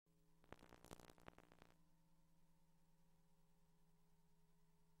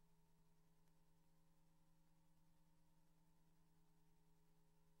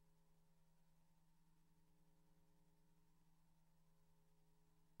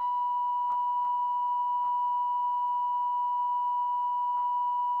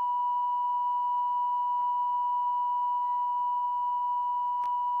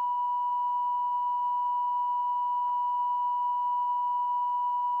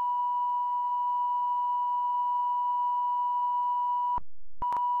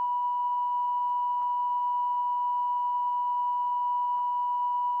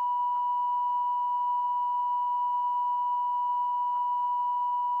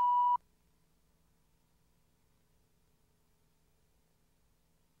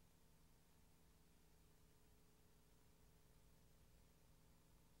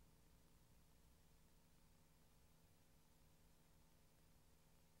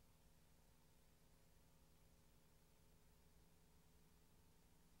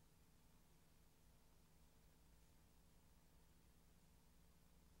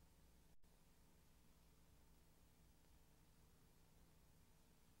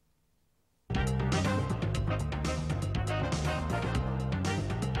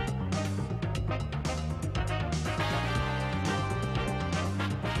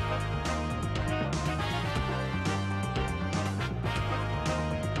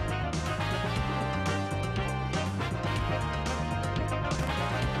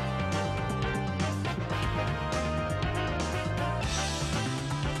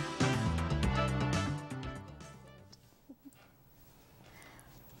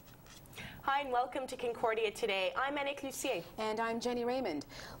Hi and welcome to Concordia Today. I'm Annick Lucier. And I'm Jenny Raymond.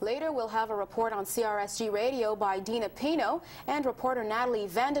 Later we'll have a report on CRSG Radio by Dina Pino, and reporter Natalie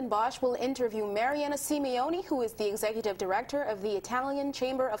Vandenbosch will interview Mariana Simeoni, who is the Executive Director of the Italian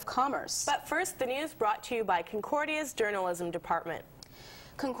Chamber of Commerce. But first, the news brought to you by Concordia's Journalism Department.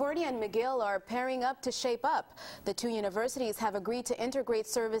 Concordia and McGill are pairing up to shape up. The two universities have agreed to integrate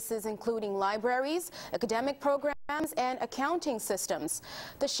services including libraries, academic programs, and accounting systems.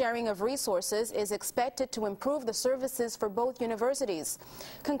 The sharing of resources is expected to improve the services for both universities.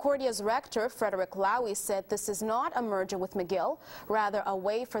 Concordia's rector, Frederick Lowy, said this is not a merger with McGill, rather a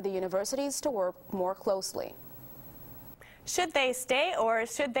way for the universities to work more closely. Should they stay or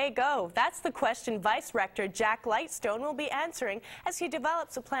should they go? That's the question Vice Rector Jack Lightstone will be answering as he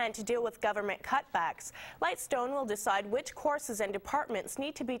develops a plan to deal with government cutbacks. Lightstone will decide which courses and departments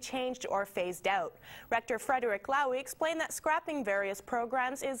need to be changed or phased out. Rector Frederick Lowy explained that scrapping various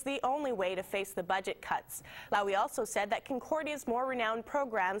programs is the only way to face the budget cuts. Lowy also said that Concordia's more renowned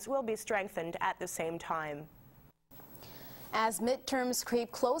programs will be strengthened at the same time. As midterms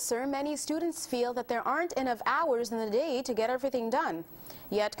creep closer, many students feel that there aren't enough hours in the day to get everything done.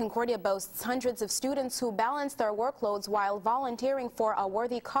 Yet Concordia boasts hundreds of students who balance their workloads while volunteering for a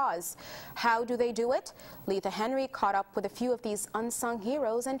worthy cause. How do they do it? Letha Henry caught up with a few of these unsung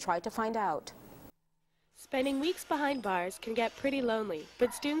heroes and tried to find out. Spending weeks behind bars can get pretty lonely,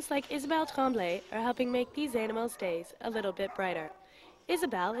 but students like Isabelle Tremblay are helping make these animals' days a little bit brighter.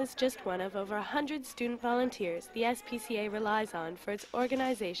 Isabelle is just one of over 100 student volunteers the SPCA relies on for its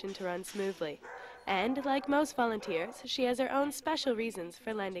organization to run smoothly. And, like most volunteers, she has her own special reasons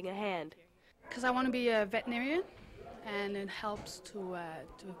for lending a hand. Because I want to be a veterinarian, and it helps to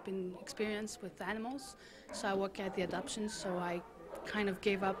have been experienced with animals. So I work at the adoptions, so I kind of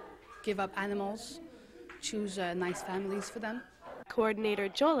give up animals, choose nice families for them. Coordinator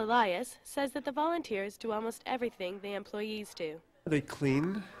Joel Elias says that the volunteers do almost everything the employees do. They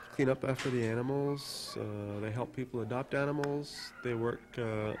clean up after the animals, they help people adopt animals, they work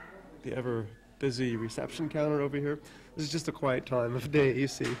the ever-busy reception counter over here. This is just a quiet time of day, you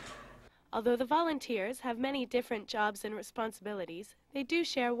see. Although the volunteers have many different jobs and responsibilities, they do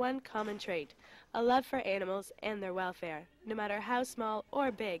share one common trait, a love for animals and their welfare, no matter how small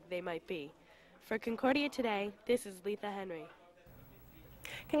or big they might be. For Concordia Today, this is Letha Henry.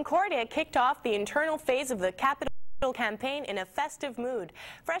 Concordia kicked off the internal phase of the capital campaign in a festive mood.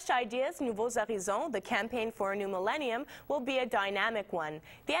 Fresh Ideas, Nouveaux Horizons, the campaign for a new millennium, will be a dynamic one.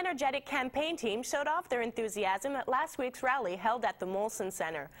 The energetic campaign team showed off their enthusiasm at last week's rally held at the Molson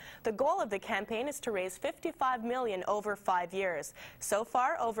Center. The goal of the campaign is to raise $55 million over 5 years. So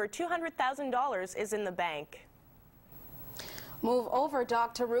far, over $200,000 is in the bank. Move over,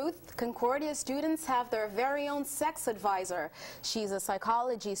 Dr. Ruth. Concordia students have their very own sex advisor. She's a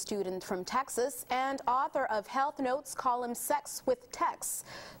psychology student from Texas and author of Health Notes column Sex with Tex.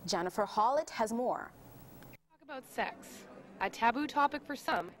 Jennifer Hollett has more. Talk about sex, a taboo topic for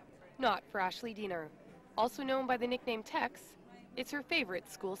some, not for Ashley Diener. Also known by the nickname Tex, it's her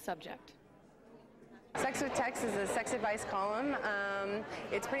favorite school subject. Sex with Tex is a sex advice column.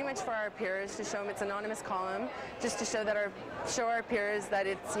 It's pretty much for our peers to show them it's an anonymous column, just to show our peers that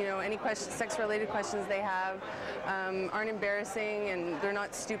it's, any sex-related questions they have aren't embarrassing and they're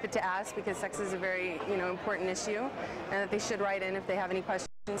not stupid to ask, because sex is a very important issue, and that they should write in if they have any questions,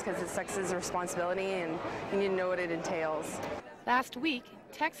 because sex is a responsibility and you need to know what it entails. Last week,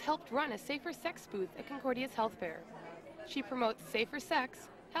 Tex helped run a safer sex booth at Concordia's health fair. She promotes safer sex,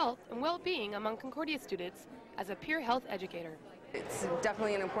 health, and well-being among Concordia students as a peer health educator. It's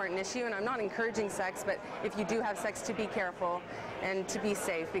definitely an important issue, and I'm not encouraging sex, but if you do have sex, to be careful and to be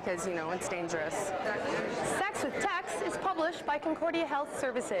safe, because, it's dangerous. Sex with Tex is published by Concordia Health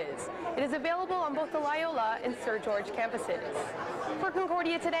Services. It is available on both the Loyola and Sir George campuses. For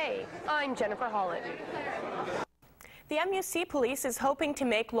Concordia Today, I'm Jennifer Holland. The MUC Police is hoping to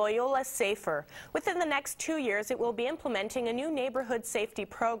make Loyola safer. Within the next 2 years, it will be implementing a new neighborhood safety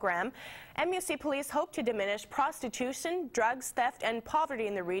program. MUC Police hope to diminish prostitution, drugs, theft, and poverty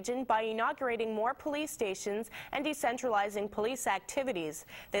in the region by inaugurating more police stations and decentralizing police activities.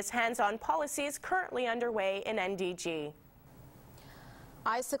 This hands-on policy is currently underway in NDG.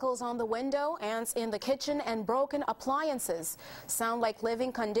 Icicles on the window, ants in the kitchen, and broken appliances. Sound like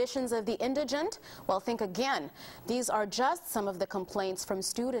living conditions of the indigent? Well, think again. These are just some of the complaints from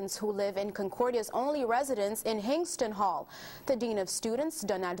students who live in Concordia's only residence in Hingston Hall. The Dean of Students,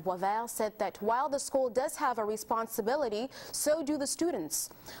 Donald Boisvert, said that while the school does have a responsibility, so do the students.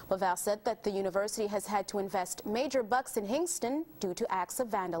 Boisvert said that the university has had to invest major bucks in Hingston due to acts of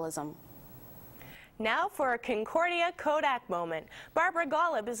vandalism. Now for a Concordia Kodak moment. Barbara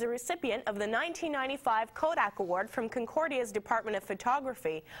Golub is a recipient of the 1995 Kodak Award from Concordia's Department of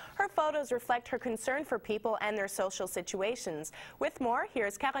Photography. Her photos reflect her concern for people and their social situations. With more,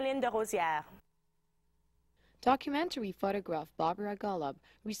 here's Caroline de Rosière. Documentary photographer Barbara Golub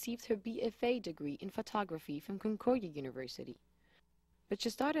received her BFA degree in photography from Concordia University. But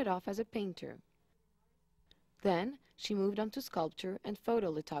she started off as a painter. Then she moved on to sculpture and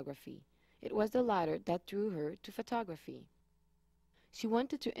photolithography. It was the latter that drew her to photography. She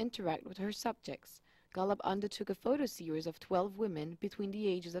wanted to interact with her subjects. Golub undertook a photo series of 12 women between the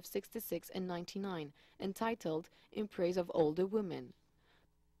ages of 66 and 99, entitled In Praise of Older Women.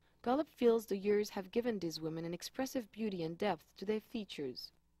 Golub feels the years have given these women an expressive beauty and depth to their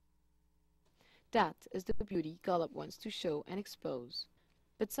features. That is the beauty Golub wants to show and expose.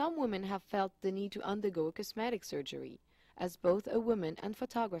 But some women have felt the need to undergo a cosmetic surgery. As both a woman and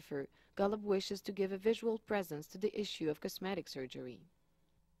photographer, Golub wishes to give a visual presence to the issue of cosmetic surgery.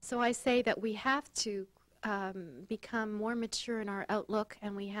 So I say that we have to become more mature in our outlook,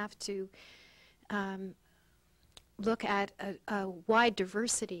 and we have to look at a wide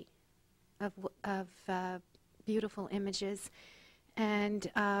diversity of beautiful images. And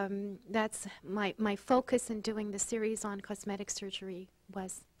that's my focus in doing the series on cosmetic surgery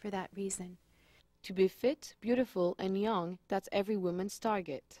was for that reason. To be fit, beautiful, and young, that's every woman's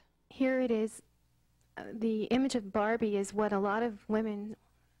target. Here it is. The image of Barbie is what a lot of women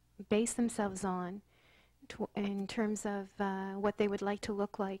base themselves on in terms of what they would like to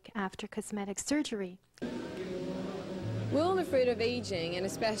look like after cosmetic surgery. We're all afraid of aging, and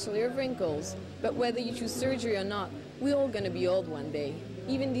especially of wrinkles. But whether you choose surgery or not, we're all going to be old one day.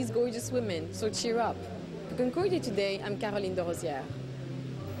 Even these gorgeous women, so cheer up. For Concordia Today, I'm Caroline de Rosière.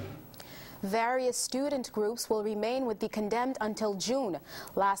 Various student groups will remain with the condemned until June.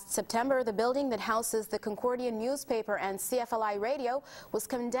 Last September, the building that houses the Concordia newspaper and CFLI radio was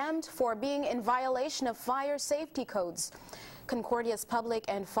condemned for being in violation of fire safety codes. Concordia's public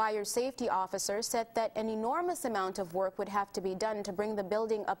and fire safety officer said that an enormous amount of work would have to be done to bring the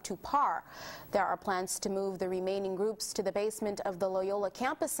building up to par. There are plans to move the remaining groups to the basement of the Loyola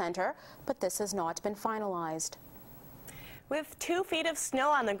Campus Center, but this has not been finalized. With 2 feet of snow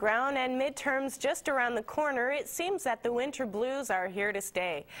on the ground and midterms just around the corner, it seems that the winter blues are here to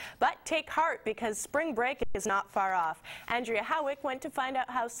stay. But take heart, because spring break is not far off. Andrea Howick went to find out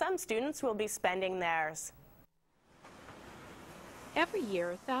how some students will be spending theirs. Every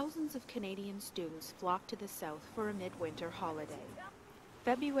year, thousands of Canadian students flock to the south for a midwinter holiday.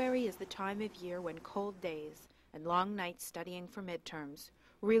 February is the time of year when cold days and long nights studying for midterms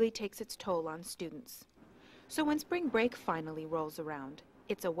really takes its toll on students. So when spring break finally rolls around,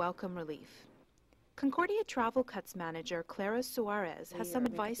 it's a welcome relief. Concordia Travel Cuts manager Clara Suarez has some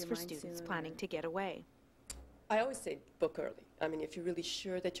advice for students planning to get away. I always say book early. I mean, if you're really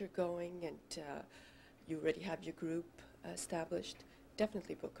sure that you're going and you already have your group established,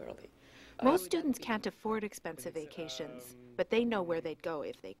 definitely book early. Most students can't afford expensive vacations, but they know where they'd go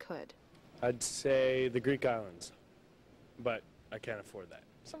if they could. I'd say the Greek islands, but I can't afford that.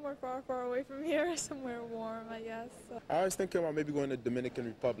 Somewhere far, far away from here, somewhere warm, I guess. I was thinking about maybe going to Dominican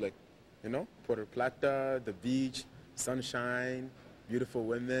Republic, you know, Puerto Plata, the beach, sunshine, beautiful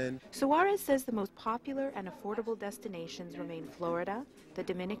women. Suarez says the most popular and affordable destinations remain Florida, the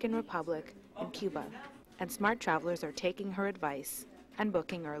Dominican Republic, and Cuba. And smart travelers are taking her advice and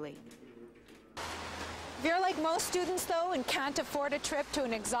booking early. If you're like most students, though, and can't afford a trip to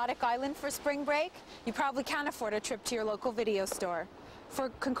an exotic island for spring break, you probably can't afford a trip to your local video store. For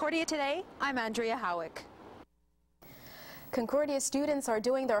Concordia Today, I'm Andrea Howick. Concordia students are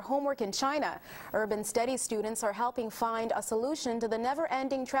doing their homework in China. Urban studies students are helping find a solution to the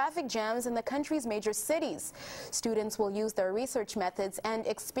never-ending traffic jams in the country's major cities. Students will use their research methods and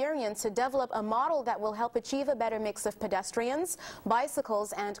experience to develop a model that will help achieve a better mix of pedestrians,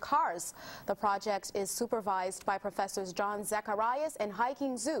 bicycles, and cars. The project is supervised by Professors John Zacharias and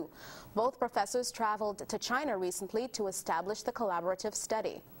Haiking Zhu. Both professors traveled to China recently to establish the collaborative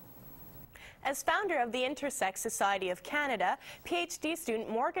study. As founder of the Intersex Society of Canada, PhD student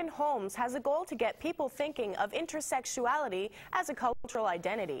Morgan Holmes has a goal to get people thinking of intersexuality as a cultural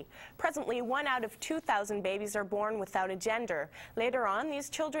identity. Presently, 1 out of 2,000 babies are born without a gender. Later on, these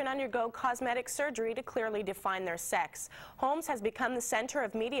children undergo cosmetic surgery to clearly define their sex. Holmes has become the center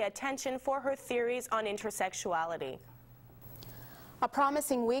of media attention for her theories on intersexuality. A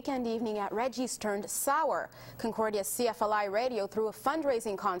promising weekend evening at Reggie's turned sour. Concordia CFLI Radio threw a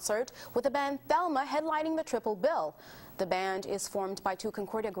fundraising concert with the band Thelma headlining the triple bill. The band is formed by 2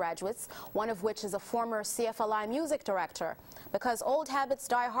 Concordia graduates, one of which is a former CFLI music director. Because old habits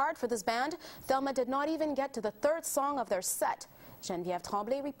die hard for this band, Thelma did not even get to the 3rd song of their set. Geneviève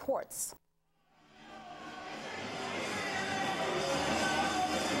Tremblay reports.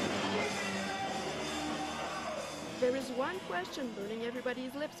 There is one question burning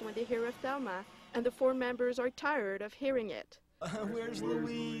everybody's lips when they hear of Thelma, and the 4 members are tired of hearing it. Where's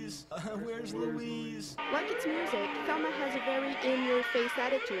Louise? Where's Louise? Like its music, Thelma has a very in-your-face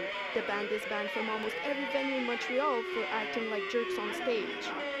attitude. The band is banned from almost every venue in Montreal for acting like jerks on stage.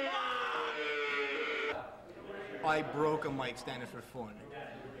 I broke a mic standing for fun.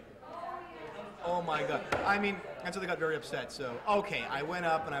 Oh my god. I mean, and so they got very upset, so, okay, I went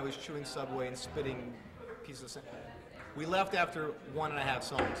up and I was chewing Subway and spitting pieces of sand. We left after 1.5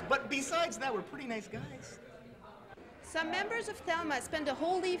 songs. But besides that, we're pretty nice guys. Some members of Thelma spent the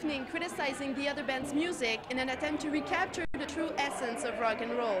whole evening criticizing the other band's music in an attempt to recapture the true essence of rock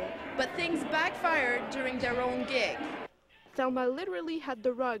and roll. But things backfired during their own gig. Thelma literally had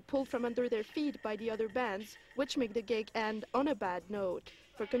the rug pulled from under their feet by the other bands, which made the gig end on a bad note.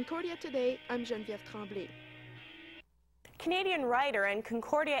 For Concordia Today, I'm Geneviève Tremblay. Canadian writer and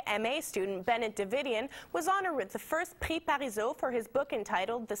Concordia MA student Bennett Davidian was honored with the first Prix Parizeau for his book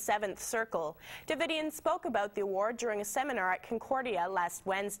entitled The Seventh Circle. Davidian spoke about the award during a seminar at Concordia last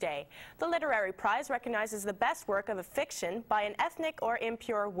Wednesday. The literary prize recognizes the best work of a fiction by an ethnic or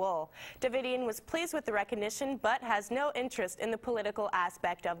impure wool. Davidian was pleased with the recognition but has no interest in the political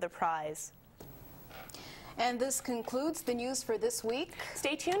aspect of the prize. And this concludes the news for this week.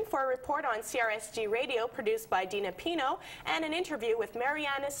 Stay tuned for a report on CRSG Radio produced by Dina Pino and an interview with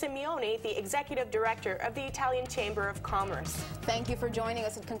Mariana Simeone, the Executive Director of the Italian Chamber of Commerce. Thank you for joining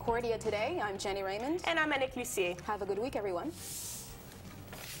us at Concordia Today. I'm Jenny Raymond. And I'm Annick Lucier. Have a good week, everyone.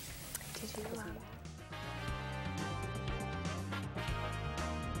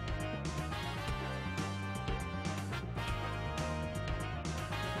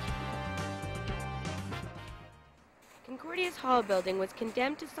 Concordia's Hall building was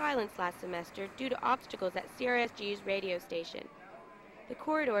condemned to silence last semester due to obstacles at CRSG's radio station. The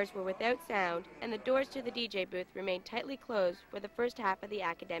corridors were without sound, and the doors to the DJ booth remained tightly closed for the first half of the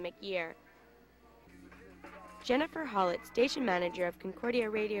academic year. Jennifer Hollett, station manager of Concordia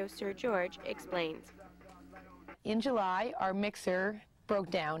Radio Sir George, explains. In July, our mixer broke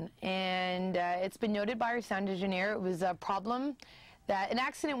down, and it's been noted by our sound engineer it was a problem. An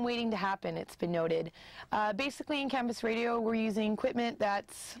accident waiting to happen, it's been noted. Basically, in campus radio, we're using equipment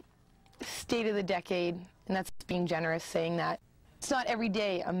that's state of the decade, and that's being generous saying that. It's not every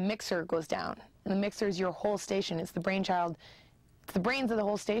day a mixer goes down, and the mixer is your whole station. It's the brainchild, it's the brains of the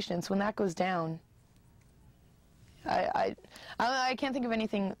whole station, so when that goes down, I can't think of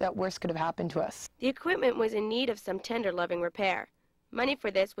anything that worse could have happened to us. The equipment was in need of some tender-loving repair. Money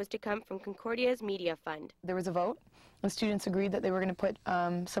for this was to come from Concordia's media fund. There was a vote. The students agreed that they were going to put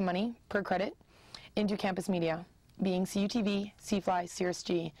some money per credit into campus media, being CUTV, CFLY,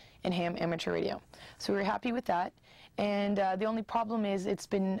 CRSG, and ham amateur radio. So we were happy with that. And the only problem is it's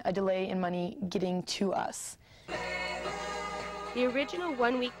been a delay in money getting to us. The original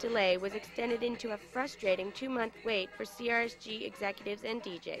one-week delay was extended into a frustrating 2-month wait for CRSG executives and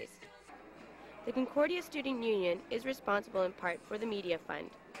DJs. The Concordia Student Union is responsible in part for the media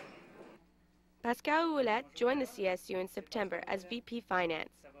fund. Pascal Ouellette joined the CSU in September as VP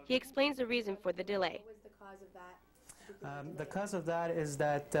Finance. He explains the reason for the delay. The cause of that is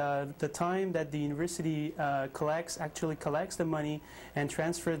that the time that the university actually collects the money and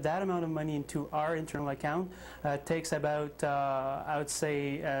transfers that amount of money into our internal account takes about, I would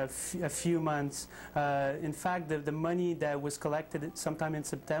say, a few months. In fact, the money that was collected sometime in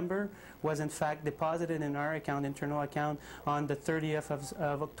September was in fact deposited in our account, internal account, on the 30th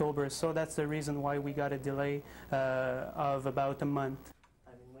of October. So that's the reason why we got a delay of about a month.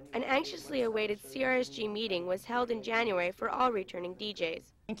 An anxiously awaited CRSG meeting was held in January for all returning DJs.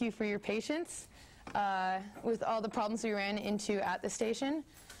 Thank you for your patience with all the problems we ran into at the station,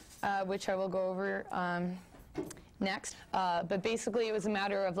 which I will go over next. But basically it was a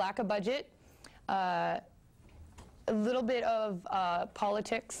matter of lack of budget, a little bit of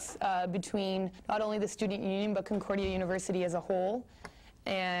politics between not only the student union but Concordia University as a whole,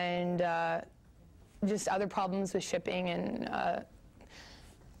 and just other problems with shipping and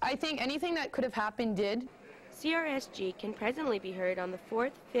I think anything that could have happened did. CRSG can presently be heard on the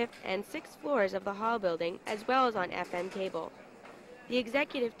 4th, 5th, and 6th floors of the Hall building, as well as on FM cable. The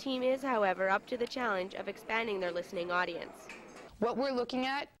executive team is, however, up to the challenge of expanding their listening audience. What we're looking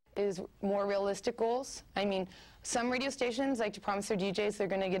at is more realistic goals. I mean, some radio stations like to promise their DJs they're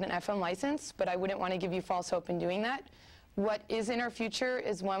going to get an FM license, but I wouldn't want to give you false hope in doing that. What is in our future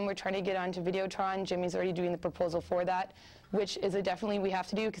is one we're trying to get onto Videotron. Jimmy's already doing the proposal for that, which is a definitely we have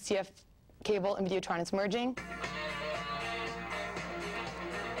to do because CF Cable and Videotron is merging.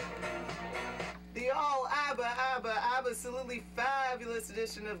 The all absolutely fabulous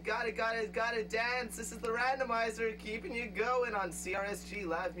edition of Gotta Dance. This is the randomizer keeping you going on CRSG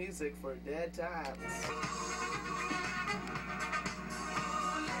Live Music for Dead Times.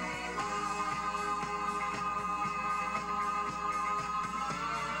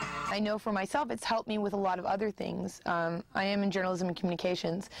 I know for myself it's helped me with a lot of other things. I am in journalism and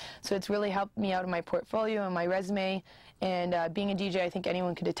communications, so it's really helped me out in my portfolio and my resume. And being a DJ, I think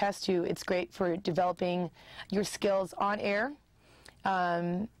anyone could attest to, it's great for developing your skills on air,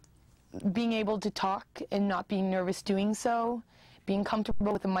 being able to talk and not being nervous doing so, being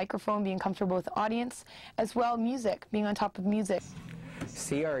comfortable with the microphone, being comfortable with the audience, as well music, being on top of music.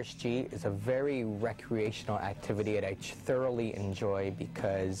 CRSG is a very recreational activity that I thoroughly enjoy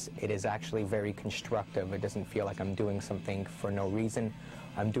because it is actually very constructive. It doesn't feel like I'm doing something for no reason.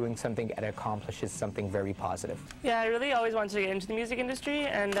 I'm doing something that accomplishes something very positive. Yeah, I really always wanted to get into the music industry,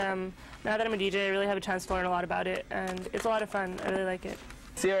 and now that I'm a DJ, I really have a chance to learn a lot about it, and it's a lot of fun. I really like it.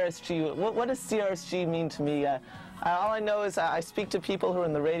 CRSG, what does CRSG mean to me? All I know is I speak to people who are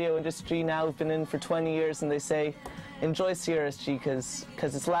in the radio industry now who've been in for 20 years, and they say, enjoy CRSG because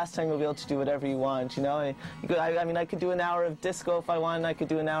it's the last time you'll be able to do whatever you want, you know? I mean, I could do an hour of disco if I wanted, I could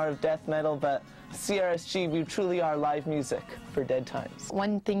do an hour of death metal, but CRSG, we truly are live music for Dead Times.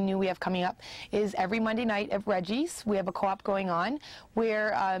 One thing new we have coming up is every Monday night at Reggie's, we have a co-op going on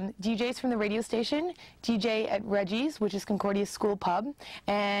where DJs from the radio station DJ at Reggie's, which is Concordia's school pub,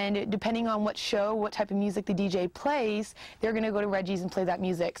 and depending on what show, what type of music the DJ plays, they're going to go to Reggie's and play that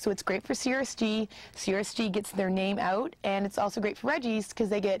music. So it's great for CRSG. CRSG gets their name out, and it's also great for Reggie's because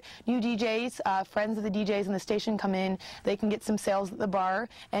they get new DJs, friends of the DJs in the station come in, they can get some sales at the bar,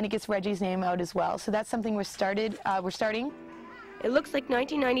 and it gets Reggie's name out as well. So that's something we're starting. It looks like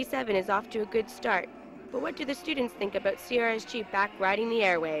 1997 is off to a good start. But what do the students think about CRSG back riding the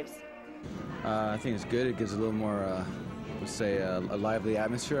airwaves? I think it's good. It gives a little more, let's say, a lively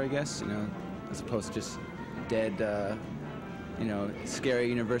atmosphere, I guess, you know, as opposed to just dead, you know, scary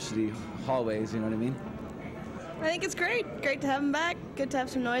university hallways, you know what I mean? I think it's great. Great to have them back. Good to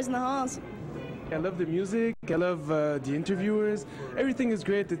have some noise in the halls. I love the music, I love the interviewers. Everything is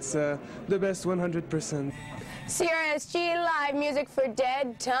great. It's the best 100%. CRSG Live Music for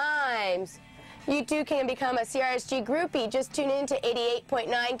Dead Times. You too can become a CRSG groupie. Just tune in to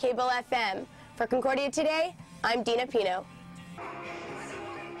 88.9 Cable FM. For Concordia Today, I'm Dina Pino.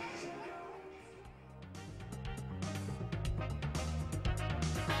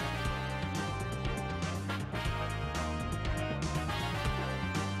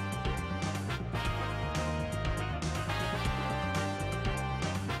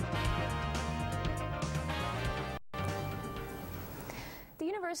 The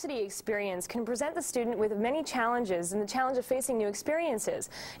university experience can present the student with many challenges and the challenge of facing new experiences.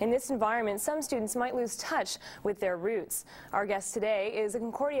 In this environment, some students might lose touch with their roots. Our guest today is a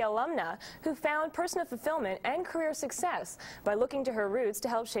Concordia alumna who found personal fulfillment and career success by looking to her roots to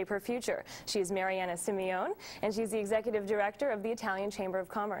help shape her future. She is Mariana Simeone, and she's the executive director of the Italian Chamber of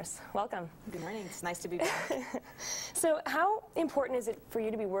Commerce. Welcome. Good morning. It's nice to be back. So how important is it for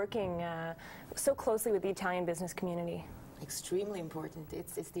you to be working so closely with the Italian business community? Extremely important.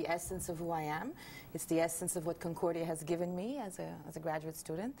 It's the essence of who I am. It's the essence of what Concordia has given me as a graduate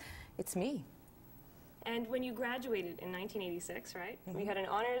student. It's me. And when you graduated in 1986, right? You got an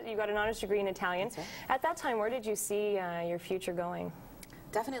honors degree in Italian. That's right. At that time, where did you see your future going?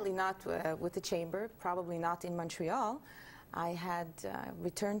 Definitely not with the Chamber, probably not in Montreal. I had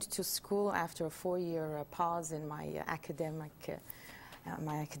returned to school after a 4-year pause in my academic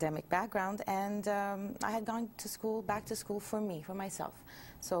background, and I had gone to school, back to school for me, for myself.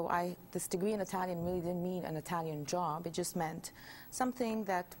 So this degree in Italian really didn't mean an Italian job. It just meant something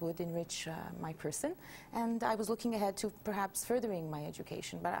that would enrich my person, and I was looking ahead to perhaps furthering my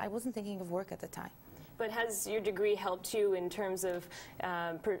education, but I wasn't thinking of work at the time. But has your degree helped you in terms of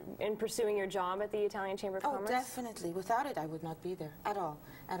in pursuing your job at the Italian Chamber of Commerce? Oh, definitely. Without it, I would not be there at all,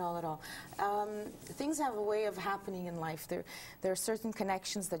 at all. Things have a way of happening in life. There are certain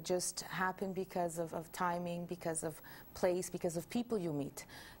connections that just happen because of timing, because of place, because of people you meet.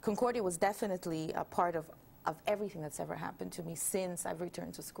 Concordia was definitely a part of everything that's ever happened to me since I've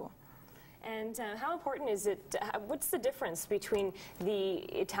returned to school. And how important is it, what's the difference between the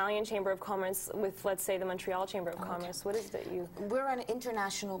Italian Chamber of Commerce with, let's say, the Montreal Chamber of Commerce? What is it you... We're an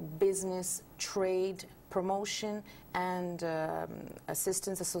international business, trade, promotion, and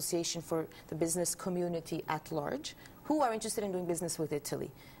assistance association for the business community at large, who are interested in doing business with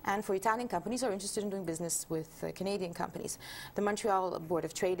Italy, and for Italian companies who are interested in doing business with Canadian companies. The Montreal Board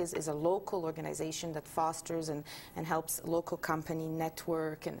of Trade is a local organization that fosters and helps local company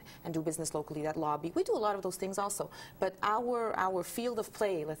network and do business locally, that lobby. We do a lot of those things also, but our field of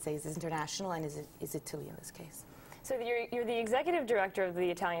play, let's say, is international and is Italy in this case. So you're the executive director of the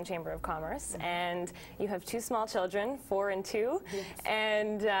Italian Chamber of Commerce, and you have 2 small children, 4 and 2, yes.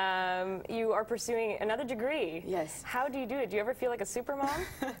 And you are pursuing another degree. Yes. How do you do it? Do you ever feel like a super mom?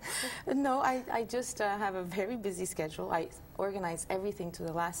 No, I just have a very busy schedule. I organize everything to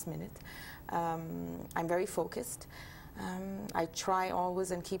the last minute. I'm very focused. I try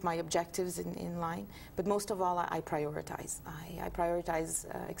always and keep my objectives in line, but most of all, I prioritize. I prioritize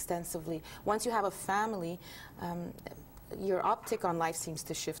extensively. Once you have a family, your optic on life seems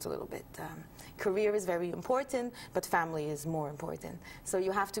to shift a little bit. Career is very important, but family is more important. So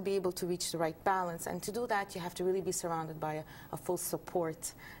you have to be able to reach the right balance, and to do that, you have to really be surrounded by a full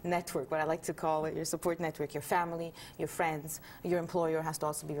support network, what I like to call it, your support network, your family, your friends, your employer has to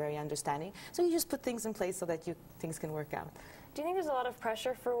also be very understanding. So you just put things in place so that things can work out. Do you think there's a lot of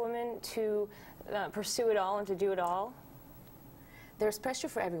pressure for women to pursue it all and to do it all? There's pressure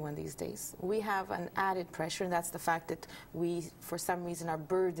for everyone these days. We have an added pressure, and that's the fact that we, for some reason, are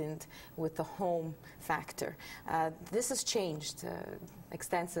burdened with the home factor. This has changed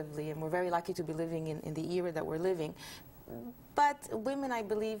extensively, and we're very lucky to be living in the era that we're living. But women, I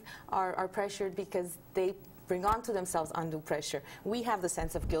believe, are pressured because they bring onto themselves undue pressure. We have the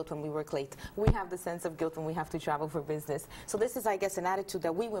sense of guilt when we work late. We have the sense of guilt when we have to travel for business. So this is, I guess, an attitude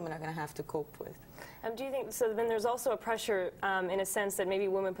that we women are going to have to cope with. Do you think, so then there's also a pressure in a sense that maybe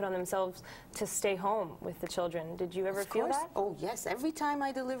women put on themselves to stay home with the children. Did you ever feel that? Oh, yes. Every time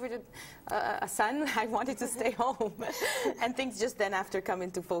I delivered a son, I wanted to stay home. And things just then after come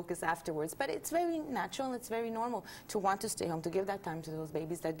into focus afterwards. But it's very natural and it's very normal to want to stay home, to give that time to those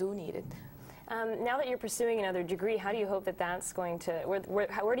babies that do need it. Now that you're pursuing another degree, how do you hope that that's going to,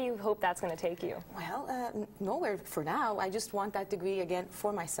 where do you hope that's going to take you? Well, nowhere for now. I just want that degree again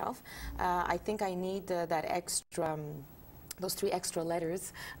for myself. I think I need that extra, those 3 extra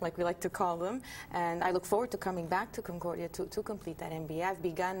letters, like we like to call them, and I look forward to coming back to Concordia to complete that MBA. I've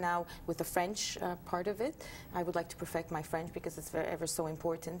begun now with the French part of it. I would like to perfect my French because it's ever so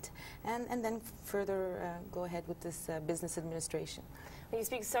important, and then further go ahead with this business administration. You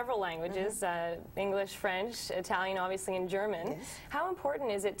speak several languages, English, French, Italian, obviously, and German. Yes. How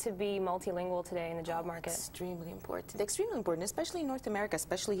important is it to be multilingual today in the job market? Extremely important. Extremely important, especially in North America,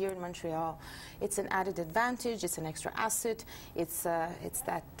 especially here in Montreal. It's an added advantage. It's an extra asset. It's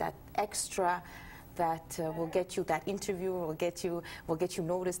that extra that will get you that interview, will get you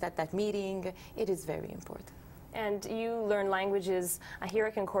noticed at that meeting. It is very important. And you learn languages here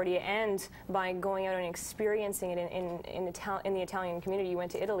at Concordia and by going out and experiencing it in the Italian community. You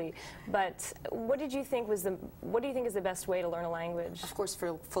went to Italy. But what did you think was what do you think is the best way to learn a language? Of course,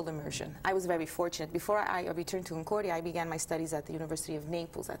 for full immersion. I was very fortunate. Before I returned to Concordia, I began my studies at the University of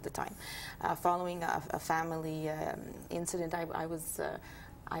Naples at the time. Following a family incident,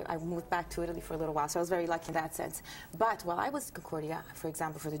 I moved back to Italy for a little while, so I was very lucky in that sense. But while I was at Concordia, for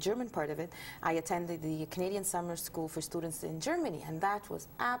example, for the German part of it, I attended the Canadian Summer School for Students in Germany, and that was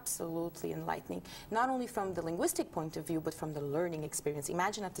absolutely enlightening, not only from the linguistic point of view, but from the learning experience.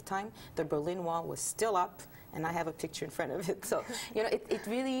 Imagine at the time, the Berlin Wall was still up, and I have a picture in front of it. So, you know, it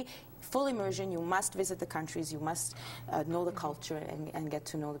really, full immersion, you must visit the countries, you must know the culture and get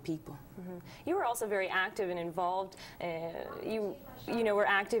to know the people. Mm-hmm. You were also very active and involved. You know, were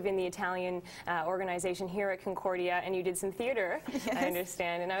active in the Italian organization here at Concordia, and you did some theater, yes. I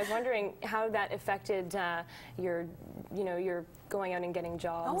understand. And I was wondering how that affected your going out and getting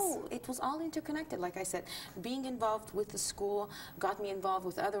jobs. Oh, it was all interconnected. Like I said, being involved with the school got me involved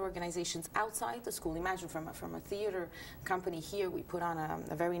with other organizations outside the school. Imagine from a theater company here, we put on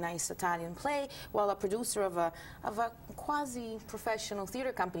a very nice Italian play, while a producer of a quasi-professional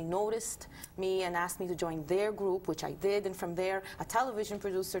theater company noticed me and asked me to join their group, which I did. And from there, a television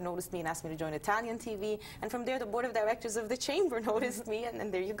producer noticed me and asked me to join Italian TV. And from there, the board of directors of the chamber noticed me,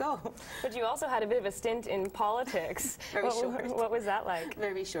 and there you go. But you also had a bit of a stint in politics. Very short. What was that like?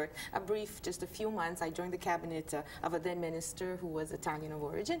 Very short. A brief, just a few months. I joined the cabinet of a then minister who was Italian of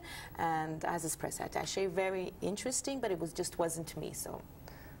origin, and as his press attaché. Very interesting, but it just wasn't me. So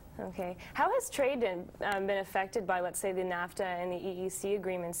Okay. How has trade been affected by, let's say, the NAFTA and the EEC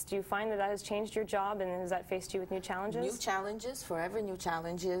agreements? Do you find that that has changed your job, and has that faced you with new challenges? New challenges, forever new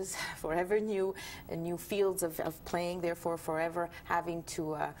challenges, forever new fields of playing, therefore forever having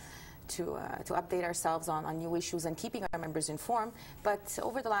to update ourselves on new issues and keeping our members informed. But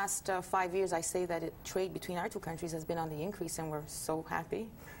over the last 5 years, I say that trade between our two countries has been on the increase, and we're so happy.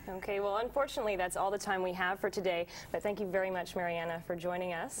 Okay, well, unfortunately, that's all the time we have for today. But thank you very much, Mariana, for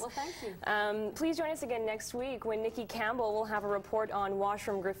joining us. Well, thank you. Please join us again next week when Nikki Campbell will have a report on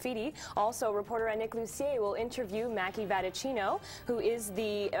washroom graffiti. Also, reporter Annick Lucier will interview Mackie Vaticino, who is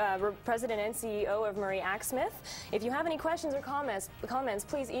the president and CEO of Murray Axsmith. If you have any questions or comments,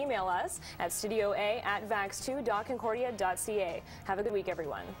 please email us at studioa@vax2.concordia.ca. Have a good week,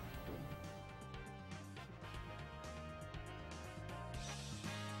 everyone.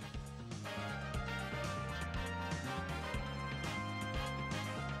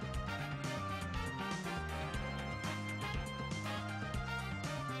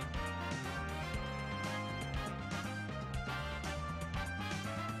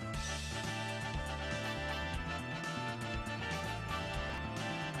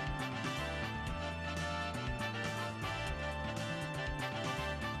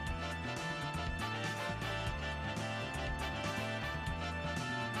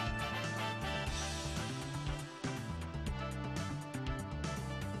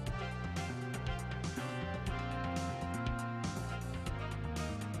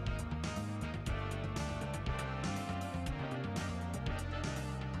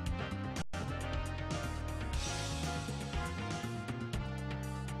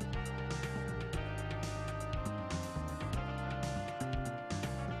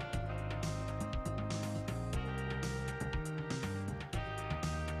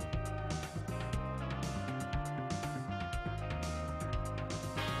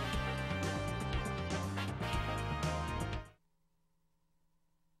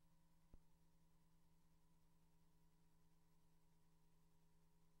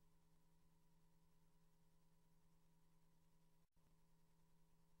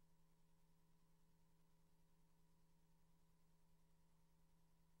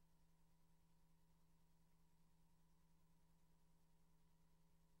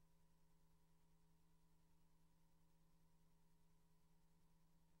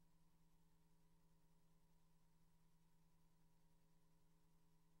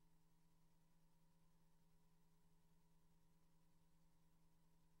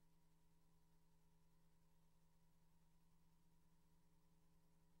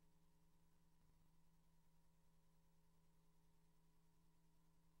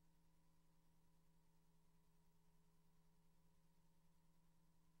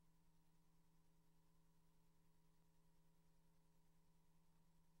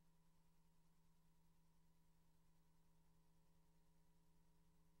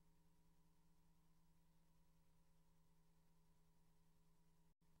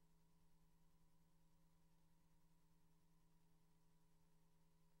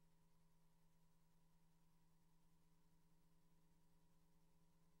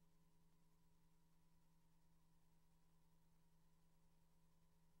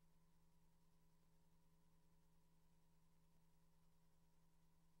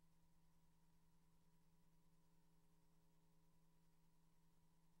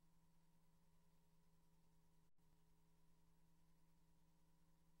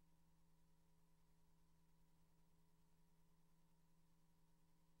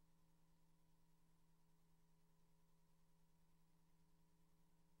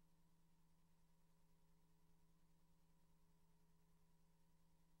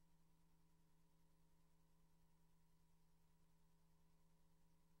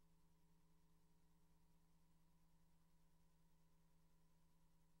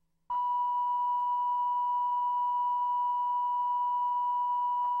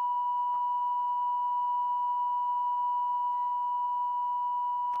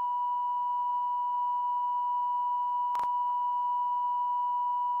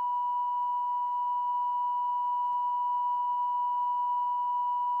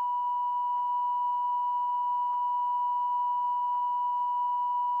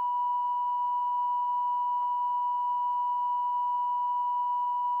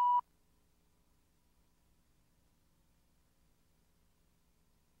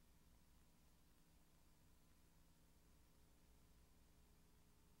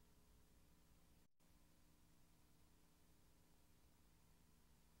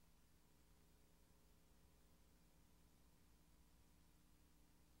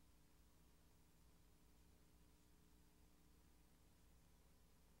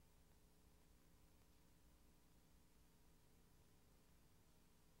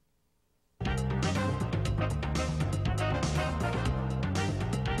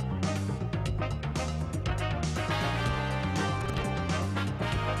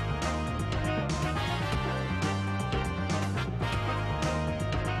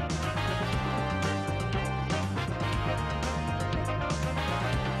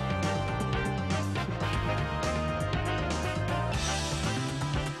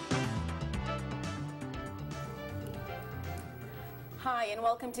 Hi, and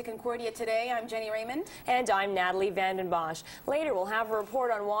welcome to Concordia Today. I'm Jenny Raymond. And I'm Natalie Vandenbosch. Later, we'll have a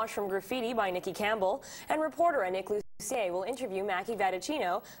report on Wash from Graffiti by Nikki Campbell, and reporter Nick Lucier will interview Mackie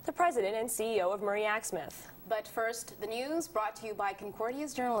Vaticino, the president and CEO of Murray Axsmith. But first, the news brought to you by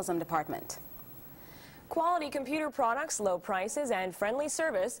Concordia's Journalism Department. Quality computer products, low prices, and friendly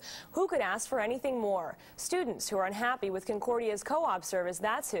service. Who could ask for anything more? Students who are unhappy with Concordia's co-op service,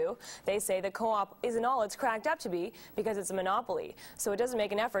 that's who. They say the co-op isn't all it's cracked up to be because it's a monopoly, so it doesn't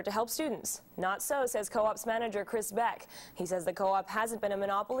make an effort to help students. Not so, says co-op's manager Chris Beck. He says the co-op hasn't been a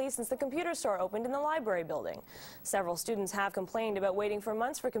monopoly since the computer store opened in the library building. Several students have complained about waiting for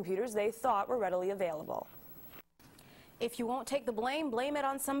months for computers they thought were readily available. If you won't take the blame, blame it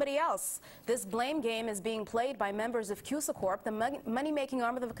on somebody else. This blame game is being played by members of CUSA Corp, the money-making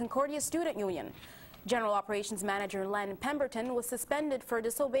arm of the Concordia Student Union. General Operations Manager Len Pemberton was suspended for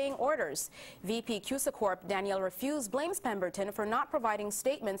disobeying orders. VP CUSA Corp Danielle Refuse blames Pemberton for not providing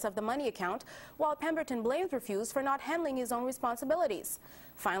statements of the money account, while Pemberton blames Refuse for not handling his own responsibilities.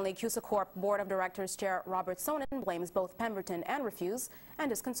 Finally, CUSA Corp Board of Directors Chair Robert Sonnen blames both Pemberton and Refuse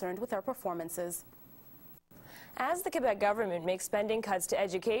and is concerned with their performances. As the Quebec government makes spending cuts to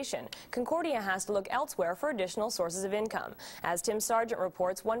education, Concordia has to look elsewhere for additional sources of income. As Tim Sargent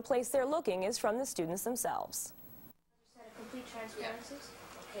reports, one place they're looking is from the students themselves.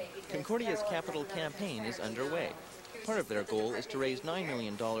 Concordia's capital campaign is underway. Part of their goal is to raise $9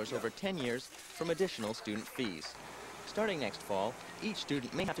 million over 10 years from additional student fees. Starting next fall, each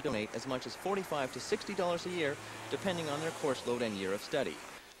student may have to donate as much as $45 to $60 a year, depending on their course load and year of study.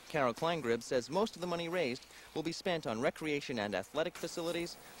 Carol Kleingrib says most of the money raised will be spent on recreation and athletic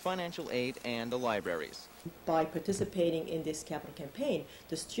facilities, financial aid, and the libraries. By participating in this capital campaign,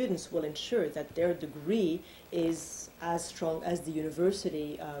 the students will ensure that their degree is as strong as the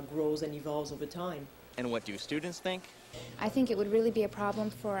university grows and evolves over time. And what do students think? I think it would really be a problem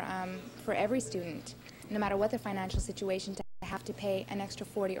for every student, no matter what their financial situation, to have to pay an extra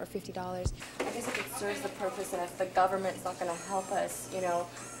 $40 or $50. I guess if it serves the purpose, and if the government's not going to help us,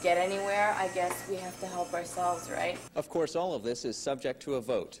 get anywhere, I guess we have to help ourselves, right? Of course, all of this is subject to a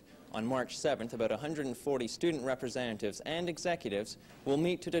vote. On March 7th, about 140 student representatives and executives will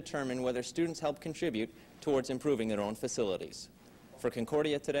meet to determine whether students help contribute towards improving their own facilities. For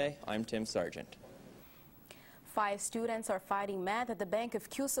Concordia Today, I'm Tim Sargent. 5 students are fighting mad that the Bank of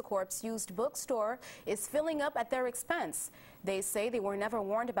CUSA Corp's used bookstore is filling up at their expense. They say they were never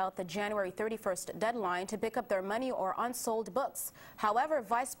warned about the January 31st deadline to pick up their money or unsold books. However,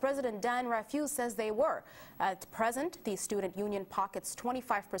 Vice President Dan Refuse says they were. At present, the student union pockets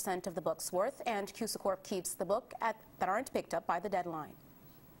 25% of the book's worth, and CUSA Corp keeps the book that aren't picked up by the deadline.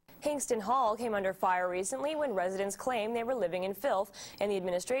 Hingston Hall came under fire recently when residents claimed they were living in filth and the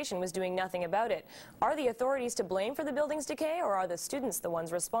administration was doing nothing about it. Are the authorities to blame for the building's decay, or are the students the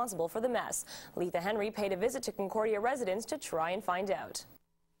ones responsible for the mess? Letha Henry paid a visit to Concordia residents to try and find out.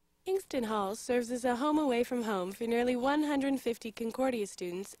 Hingston Hall serves as a home away from home for nearly 150 Concordia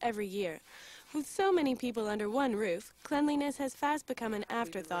students every year. With so many people under one roof, cleanliness has fast become an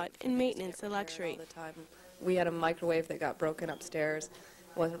afterthought and maintenance a luxury. We had a microwave that got broken upstairs.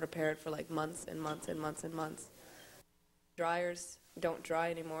 Wasn't repaired for like months and months and months and months. Dryers don't dry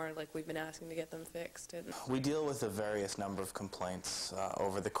anymore, like we've been asking to get them fixed. And we deal with a various number of complaints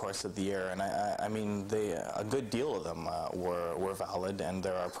over the course of the year, and I mean a good deal of them were valid, and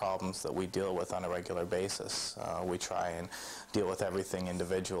there are problems that we deal with on a regular basis. We try and deal with everything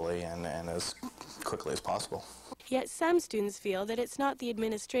individually and as quickly as possible. Yet some students feel that it's not the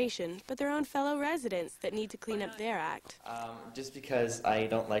administration, but their own fellow residents that need to clean up their act. Just because I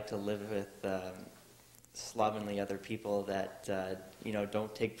don't like to live with slovenly other people that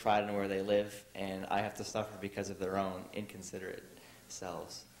don't take pride in where they live, and I have to suffer because of their own inconsiderate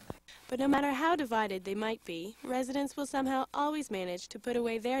selves. But no matter how divided they might be, residents will somehow always manage to put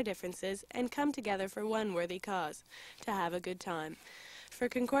away their differences and come together for one worthy cause, to have a good time. For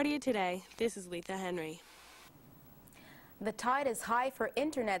Concordia Today, this is Letha Henry. The tide is high for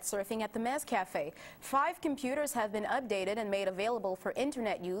internet surfing at the Mez Cafe. 5 computers have been updated and made available for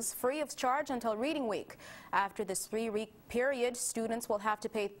internet use free of charge until reading week. After this 3-week period, students will have to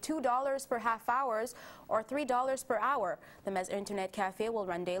pay $2 per half hours or $3 per hour. The Mez Internet Cafe will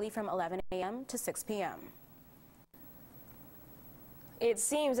run daily from 11 a.m. to 6 p.m. It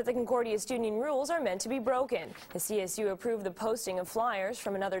seems that the Concordia student union rules are meant to be broken. The CSU approved the posting of flyers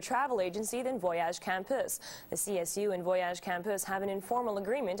from another travel agency than Voyage Campus. The CSU and Voyage Campus have an informal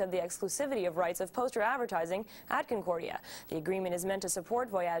agreement of the exclusivity of rights of poster advertising at Concordia. The agreement is meant to support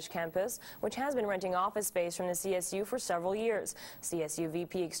Voyage Campus, which has been renting office space from the CSU for several years. CSU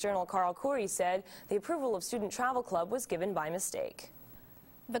VP External Carl Khoury said the approval of Student Travel Club was given by mistake.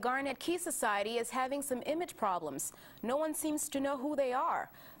 The Garnet Key Society is having some image problems. No one seems to know who they are.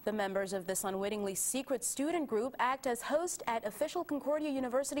 The members of this unwittingly secret student group act as hosts at official Concordia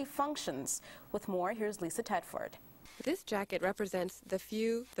University functions. With more, here's Lisa Tedford. This jacket represents the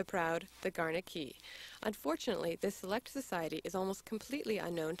few, the proud, the Garnet Key. Unfortunately, this select society is almost completely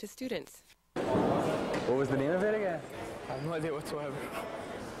unknown to students. What was the name of it again? I have no idea whatsoever.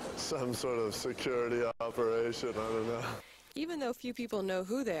 Some sort of security operation, I don't know. Even though few people know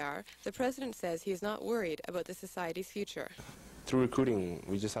who they are, the president says he is not worried about the society's future. Through recruiting,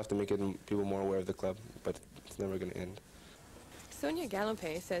 we just have to make people more aware of the club, but it's never going to end. Sonia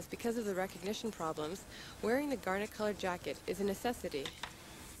Galompe says because of the recognition problems, wearing the garnet-colored jacket is a necessity.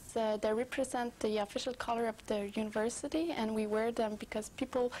 They represent the official color of the university, and we wear them because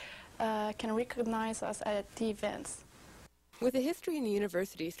people can recognize us at the events. With a history in the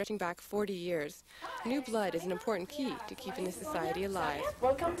university stretching back 40 years, new blood is an important key to keeping the society alive.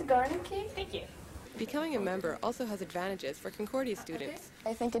 Welcome to Garnet Key. Thank you. Becoming a member also has advantages for Concordia students.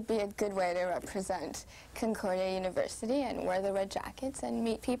 I think it'd be a good way to represent Concordia University and wear the red jackets and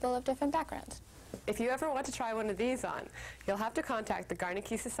meet people of different backgrounds. If you ever want to try one of these on, you'll have to contact the Garnet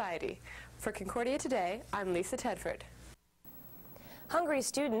Key Society. For Concordia Today, I'm Lisa Tedford. Hungry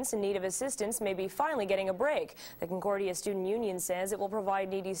students in need of assistance may be finally getting a break. The Concordia Student Union says it will provide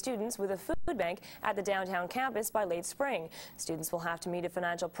needy students with a food bank at the downtown campus by late spring. Students will have to meet a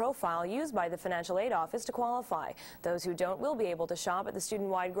financial profile used by the Financial Aid Office to qualify. Those who don't will be able to shop at the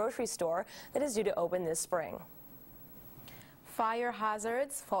student-wide grocery store that is due to open this spring. Fire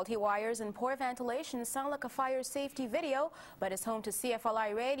hazards, faulty wires, and poor ventilation sound like a fire safety video, but is home to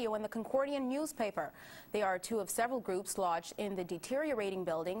CFLI Radio and the Concordian newspaper. They are two of several groups lodged in the deteriorating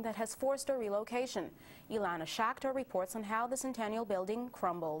building that has forced a relocation. Ilana Schachter reports on how the Centennial Building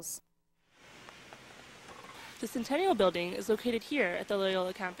crumbles. The Centennial Building is located here at the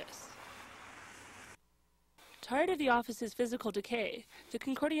Loyola campus. Tired of the office's physical decay, the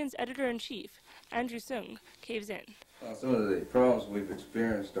Concordian's editor-in-chief, Andrew Sung, caves in. Some of the problems we've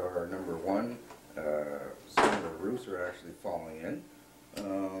experienced are, number one, some of the roofs are actually falling in.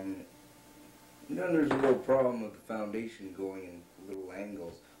 And then there's a little problem with the foundation going in little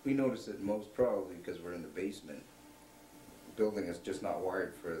angles. We notice it most probably because we're in the basement. The building is just not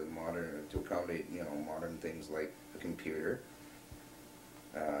wired for the modern, to accommodate, modern things like a computer.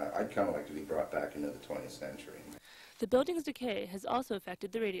 I'd kind of like to be brought back into the 20th century. The building's decay has also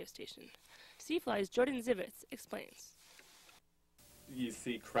affected the radio station. Seafly's Jordan Zivitz explains. You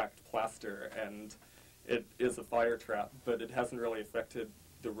see cracked plaster, and it is a fire trap, but it hasn't really affected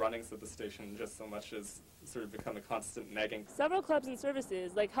the runnings of the station just so much as sort of become a constant nagging. Several clubs and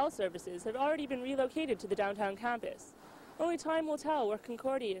services, like health services, have already been relocated to the downtown campus. Only time will tell where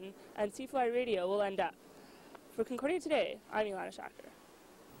Concordian and Seafly Radio will end up. For Concordia Today, I'm Ilana Schachter.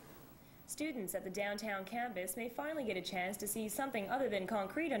 Students at the downtown campus may finally get a chance to see something other than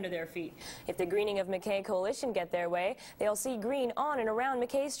concrete under their feet. If the Greening of McKay Coalition get their way, they'll see green on and around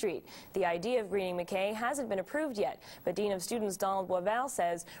McKay Street. The idea of greening McKay hasn't been approved yet, but Dean of Students Donald Boisval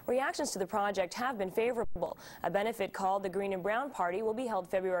says reactions to the project have been favorable. A benefit called the Green and Brown Party will be held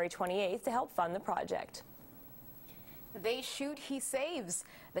February 28th to help fund the project. They shoot, he saves.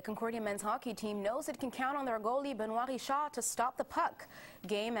 The Concordia men's hockey team knows it can count on their goalie Benoit Richard to stop the puck.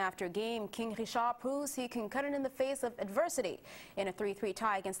 Game after game, King Richard proves he can cut it in the face of adversity. In a 3-3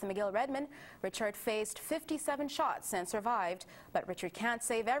 tie against the McGill Redmen, Richard faced 57 shots and survived. But Richard can't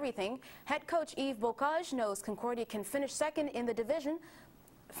save everything. Head coach Yves Bocage knows Concordia can finish second in the division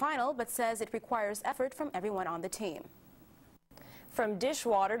final, but says it requires effort from everyone on the team. From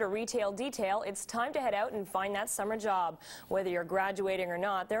dishwater to retail detail, it's time to head out and find that summer job. Whether you're graduating or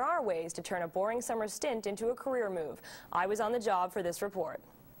not, there are ways to turn a boring summer stint into a career move. I was on the job for this report.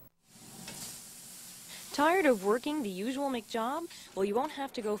 Tired of working the usual McJob? Well, you won't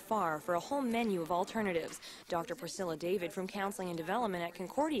have to go far for a whole menu of alternatives. Dr. Priscilla David from Counseling and Development at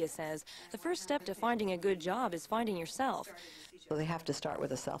Concordia says the first step to finding a good job is finding yourself. So they have to start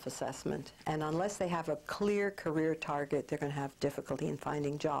with a self-assessment, and unless they have a clear career target, they're going to have difficulty in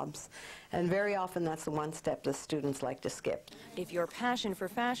finding jobs. And very often that's the one step the students like to skip. If your passion for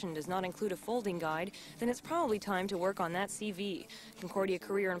fashion does not include a folding guide, then it's probably time to work on that CV. Concordia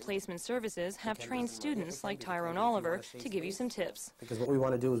Career and Placement Services have trained students like Tyrone Oliver to give you some tips. Because what we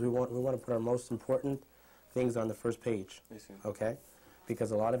want to do is we want to put our most important things on the first page, okay?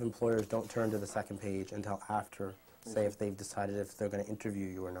 Because a lot of employers don't turn to the second page until after, say, if they've decided if they're going to interview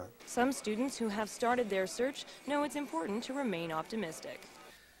you or not. Some students who have started their search know it's important to remain optimistic.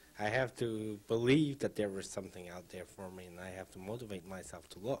 I have to believe that there was something out there for me, and I have to motivate myself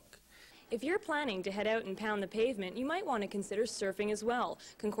to look. If you're planning to head out and pound the pavement, you might want to consider surfing as well.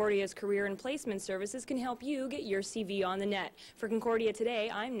 Concordia's Career and Placement Services can help you get your CV on the net. For Concordia Today,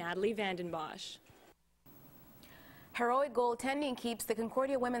 I'm Natalie Vandenbosch. Heroic goaltending keeps the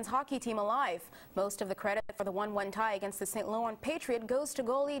Concordia women's hockey team alive. Most of the credit for the 1-1 tie against the St. Laurent Patriot goes to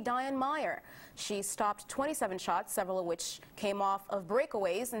goalie Diane Meyer. She stopped 27 shots, several of which came off of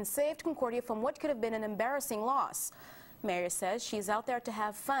breakaways, and saved Concordia from what could have been an embarrassing loss. Meyer says she's out there to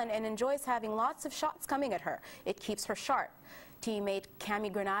have fun and enjoys having lots of shots coming at her. It keeps her sharp. Teammate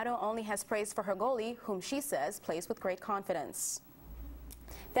Cami Granado only has praise for her goalie, whom she says plays with great confidence.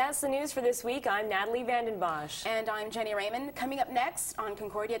 That's the news for this week. I'm Natalie Vandenbosch. And I'm Jenny Raymond. Coming up next on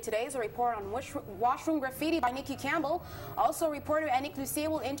Concordia Today is a report on washroom graffiti by Nikki Campbell. Also, reporter Annick Lucier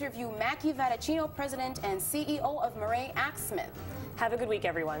will interview Mackie Vatticino, President and CEO of Murray Axsmith. Have a good week,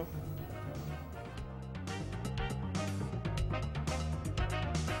 everyone.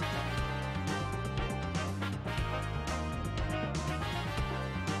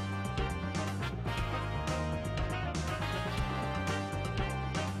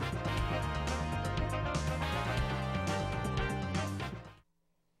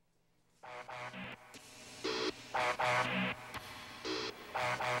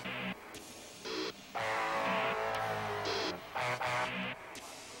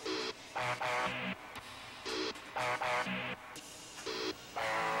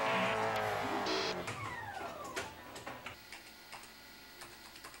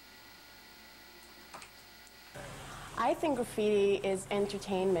 I think graffiti is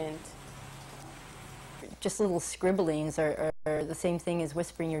entertainment. Just little scribblings are the same thing as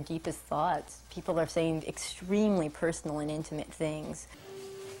whispering your deepest thoughts. People are saying extremely personal and intimate things.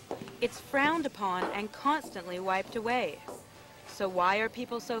 It's frowned upon and constantly wiped away. So why are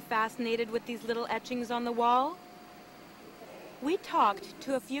people so fascinated with these little etchings on the wall? We talked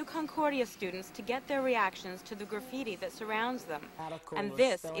to a few Concordia students to get their reactions to the graffiti that surrounds them. And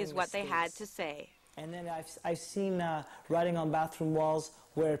this is what they had to say. And then I've seen writing on bathroom walls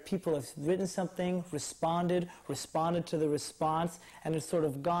where people have written something, responded to the response, and it's sort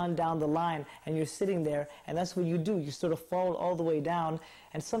of gone down the line, and you're sitting there, and that's what you do. You sort of follow all the way down,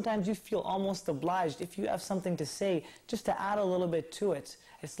 and sometimes you feel almost obliged, if you have something to say, just to add a little bit to it.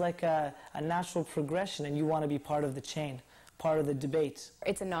 It's like a natural progression, and you want to be part of the chain, part of the debate.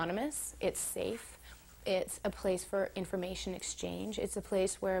 It's anonymous, it's safe, it's a place for information exchange, it's a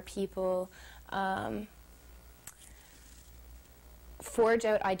place where people forge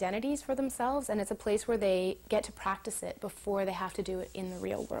out identities for themselves, and it's a place where they get to practice it before they have to do it in the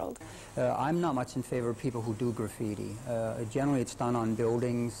real world. I'm not much in favor of people who do graffiti. Generally it's done on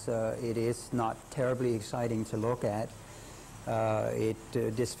buildings. It is not terribly exciting to look at.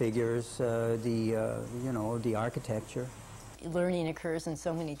 It disfigures the architecture. Learning occurs in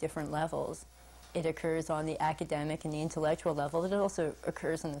so many different levels. It occurs on the academic and the intellectual level. It also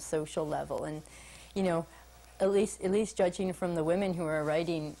occurs on the social level. And, you know, at least judging from the women who are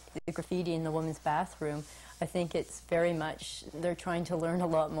writing the graffiti in the women's bathroom, I think it's very much, they're trying to learn a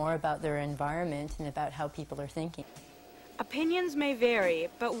lot more about their environment and about how people are thinking. Opinions may vary,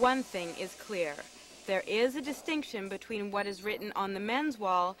 but one thing is clear. There is a distinction between what is written on the men's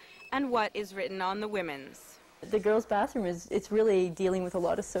wall and what is written on the women's. The girls' bathroom it's really dealing with a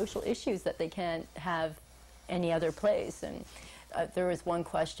lot of social issues that they can't have any other place. And there was one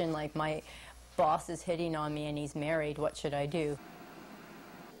question like, my boss is hitting on me and he's married, what should I do?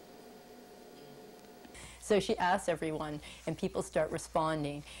 So she asks everyone, and people start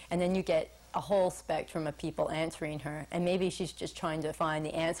responding, and then you get a whole spectrum of people answering her, and maybe she's just trying to find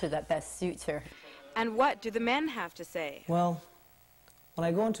the answer that best suits her. And what do the men have to say? Well, when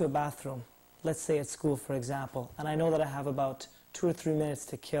I go into a bathroom, let's say at school, for example, and I know that I have about 2 or 3 minutes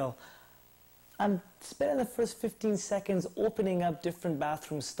to kill, I'm spending the first 15 seconds opening up different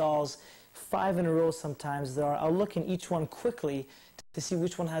bathroom stalls, 5 in a row sometimes there are. I'll look in each one quickly to see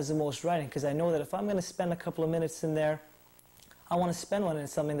which one has the most writing, because I know that if I'm going to spend a couple of minutes in there, I want to spend one in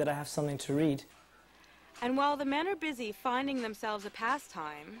something that I have something to read. And while the men are busy finding themselves a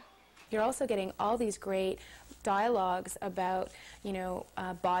pastime, you're also getting all these great dialogues about, you know,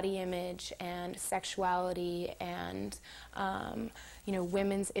 body image and sexuality and, you know,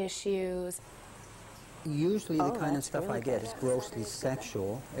 women's issues. Usually the kind of stuff I get is grossly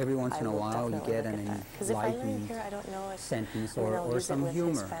sexual. Every once in a while you get an enlightened sentence or some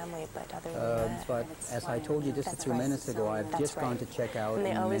humor. But as I told you just a few minutes ago, I've just gone to check out in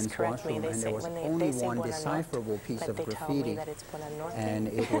the men's washroom, and there was only one decipherable piece of graffiti, and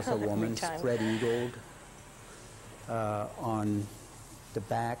it was a woman spread-eagled on the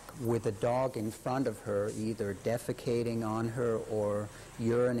back with a dog in front of her, either defecating on her or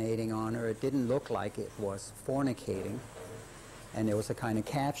urinating on her. It didn't look like it was fornicating. And there was a kind of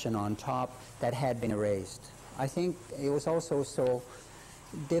caption on top that had been erased. I think it was also so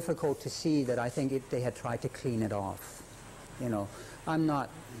difficult to see that I think they had tried to clean it off. You know, I'm not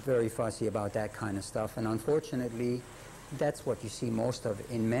very fussy about that kind of stuff, and unfortunately, that's what you see most of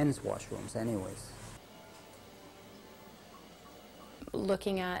in men's washrooms anyways.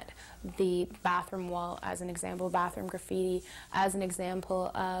 Looking at the bathroom wall as an example, bathroom graffiti as an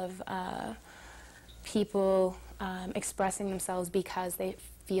example of people expressing themselves because they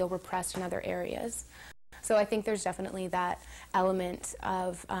feel repressed in other areas. So I think there's definitely that element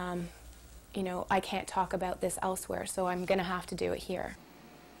of, you know, I can't talk about this elsewhere, so I'm going to have to do it here.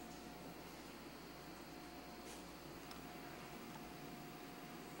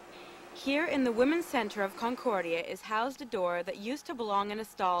 Here in the Women's Center of Concordia is housed a door that used to belong in a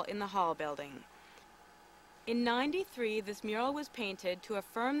stall in the hall building. In '93, this mural was painted to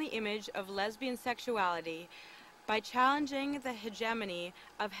affirm the image of lesbian sexuality by challenging the hegemony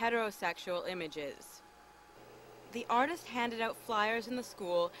of heterosexual images. The artist handed out flyers in the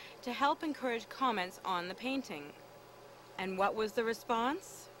school to help encourage comments on the painting. And what was the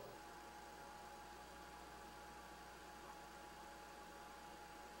response?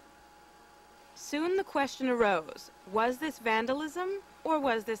 Soon the question arose, was this vandalism or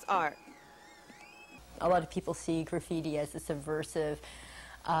was this art? A lot of people see graffiti as a subversive,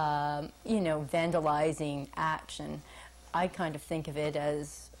 you know, vandalizing action. I kind of think of it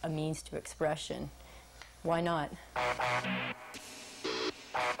as a means to expression. Why not?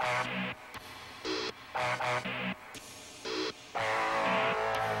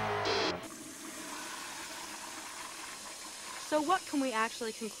 So what can we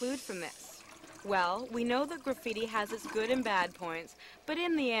actually conclude from this? Well, we know that graffiti has its good and bad points, but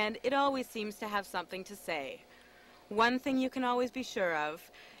in the end, it always seems to have something to say. One thing you can always be sure of,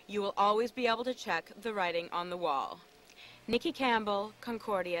 you will always be able to check the writing on the wall. Nikki Campbell,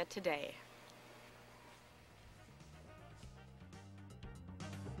 Concordia Today.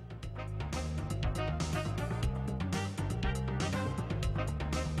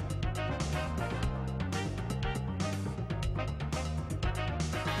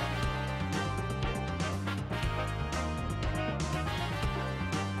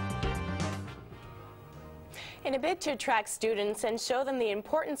 In a bid to attract students and show them the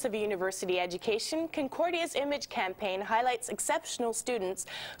importance of a university education, Concordia's Image campaign highlights exceptional students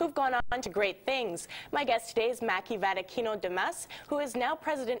who've gone on to great things. My guest today is Mackie Vadaquino-Damas, who is now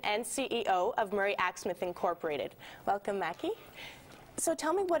president and CEO of Murray Axsmith Incorporated. Welcome, Mackie. So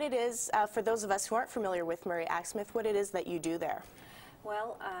tell me what it is, for those of us who aren't familiar with Murray Axsmith, what it is that you do there.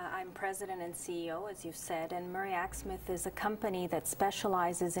 Well, I'm president and CEO, as you said, and Murray Axsmith is a company that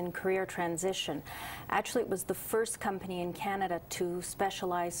specializes in career transition. Actually, it was the first company in Canada to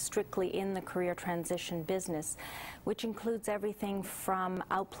specialize strictly in the career transition business, which includes everything from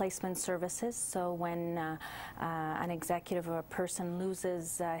outplacement services. So when an executive or a person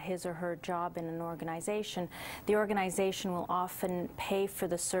loses his or her job in an organization, the organization will often pay for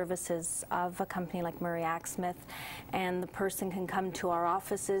the services of a company like Murray Axsmith, and the person can come to our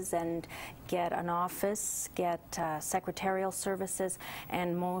offices and get an office, get secretarial services,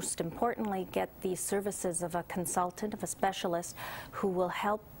 and most importantly, get the services of a consultant, of a specialist, who will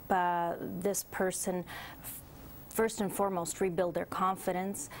help this person first and foremost rebuild their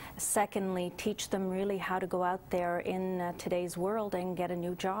confidence. Secondly, teach them really how to go out there in today's world and get a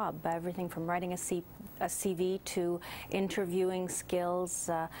new job. Everything from writing a CV to interviewing skills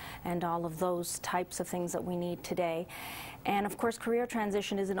and all of those types of things that we need today. And of course, career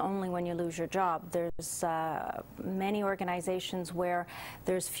transition isn't only when you lose your job. There's many organizations where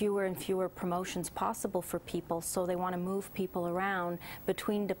there's fewer and fewer promotions possible for people, so they want to move people around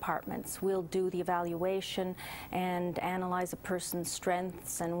between departments. We'll do the evaluation and analyze a person's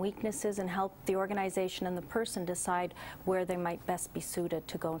strengths and weaknesses and help the organization and the person decide where they might best be suited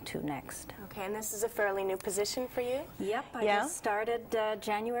to go to next. Okay, and this is a fairly new position for you? Yep, I just started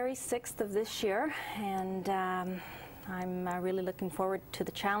January 6th of this year, and I'm really looking forward to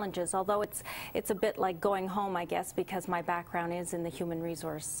the challenges, although it's a bit like going home, I guess, because my background is in the human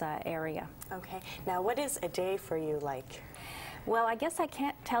resource area. Okay. Now, what is a day for you like? Well, I guess I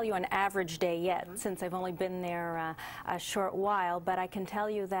can't tell you an average day yet, since I've only been there a short while, but I can tell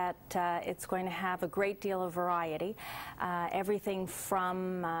you that it's going to have a great deal of variety. Everything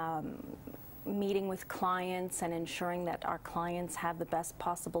from meeting with clients and ensuring that our clients have the best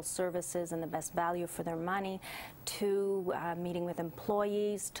possible services and the best value for their money, to meeting with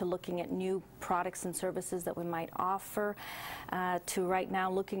employees, to looking at new products and services that we might offer, to right now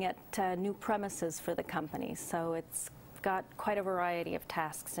looking at new premises for the company. So it's got quite a variety of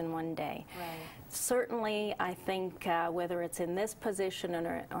tasks in one day. Right. Certainly, I think whether it's in this position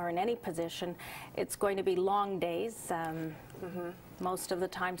or in any position, it's going to be long days, most of the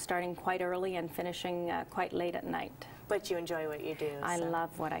time starting quite early and finishing quite late at night. But you enjoy what you do. I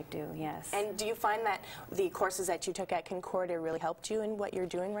love what I do, yes. And do you find that the courses that you took at Concordia really helped you in what you're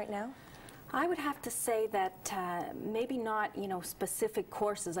doing right now? I would have to say that maybe not, specific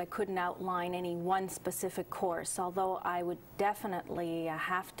courses. I couldn't outline any one specific course, although I would definitely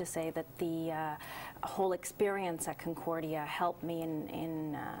have to say that the whole experience at Concordia helped me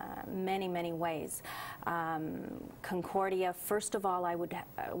in many, many ways. Concordia, first of all, I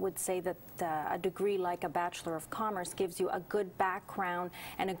would say that a degree like a Bachelor of Commerce gives you a good background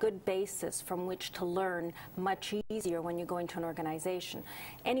and a good basis from which to learn much easier when you go into an organization.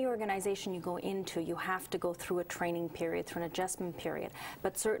 Any organization you go into, you have to go through a training period, through an adjustment period.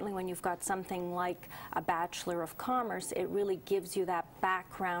 But certainly when you've got something like a Bachelor of Commerce, it really gives you that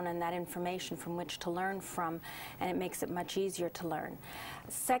background and that information from which to learn from, and it makes it much easier to learn.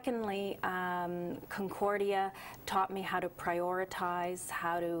 Secondly, Concordia taught me how to prioritize,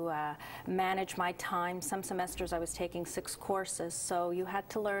 how to manage my time. Some semesters I was taking 6 courses, so you had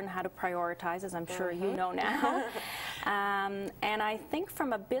to learn how to prioritize, as I'm sure you know now. And I think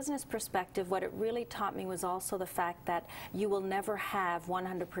from a business perspective, what it really taught me was also the fact that you will never have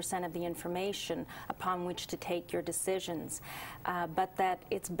 100% of the information upon which to take your decisions, but that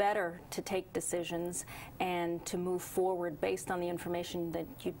it's better to take decisions and to move forward based on the information that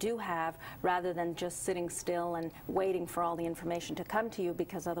you do have, rather than just sitting still and waiting for all the information to come to you,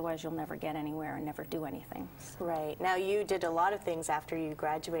 because otherwise you'll never get anywhere and never do anything. Right. Now, you did a lot of things after you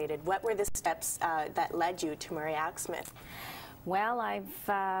graduated. What were the steps that led you to Murray Axsmith? Well,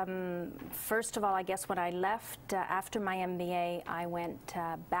 first of all, I guess when I left after my MBA, I went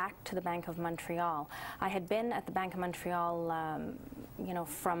back to the Bank of Montreal. I had been at the Bank of Montreal,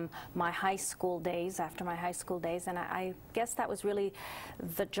 from my high school days, after my high school days, and I guess that was really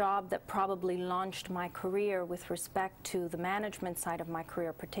the job that probably launched my career with respect to the management side of my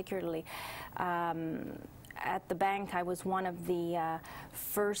career, particularly. At the bank, I was one of the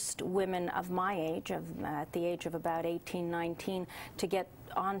first women of my age, at the age of about 18, 19, to get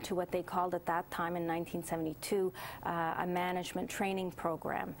onto what they called at that time in 1972 a management training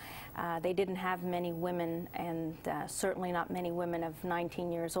program. They didn't have many women, and certainly not many women of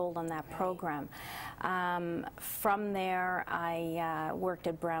 19 years old on that program. From there, I worked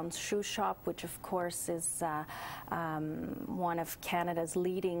at Brown's Shoe Shop, which of course is one of Canada's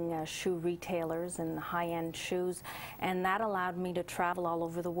leading shoe retailers in high-end shoes, and that allowed me to travel all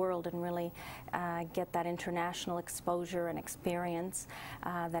over the world and really get that international exposure and experience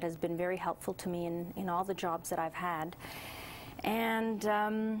that has been very helpful to me in all the jobs that I've had. And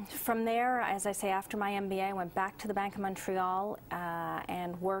from there, as I say, after my MBA, I went back to the Bank of Montreal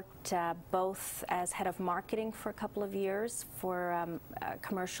and worked both as head of marketing for a couple of years for a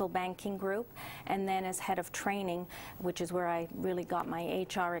commercial banking group, and then as head of training, which is where I really got my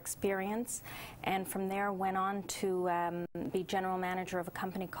HR experience. And from there, went on to be general manager of a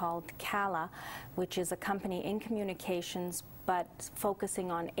company called CALA, which is a company in communications, but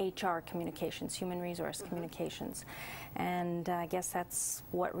focusing on HR communications, human resource communications. And I guess that's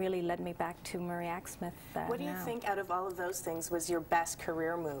what really led me back to Murray Axsmith What do you think out of all of those things was your best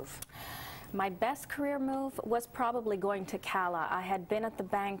career move? My best career move was probably going to CALA. I had been at the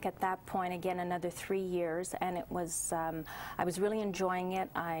bank at that point, again, another 3 years, and it was, I was really enjoying it.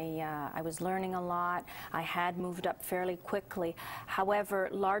 I was learning a lot. I had moved up fairly quickly. However,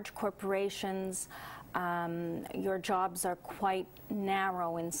 large corporations, your jobs are quite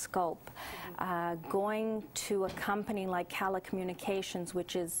narrow in scope. Going to a company like CALA Communications,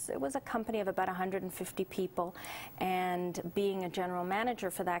 it was a company of about 150 people, and being a general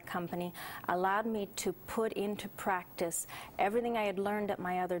manager for that company allowed me to put into practice everything I had learned at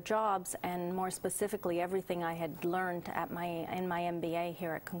my other jobs, and more specifically everything I had learned at in my MBA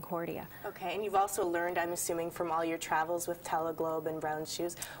here at Concordia. Okay, and you've also learned, I'm assuming, from all your travels with Teleglobe and Brown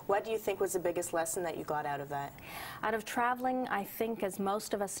Shoes. What do you think was the biggest lesson that you got out of that? Out of traveling, I think, as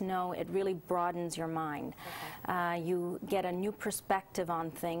most of us know, it really broadens your mind. You get a new perspective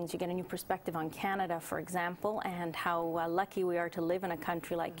on things. You get a new perspective on Canada, for example, and how lucky we are to live in a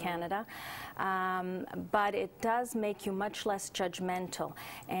country like Canada. But it does make you much less judgmental,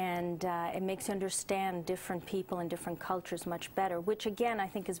 and it makes you understand different people and different cultures much better, which again I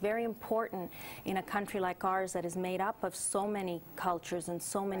think is very important in a country like ours that is made up of so many cultures and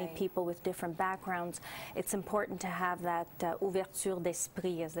so many people with different backgrounds. It's important to have that ouverture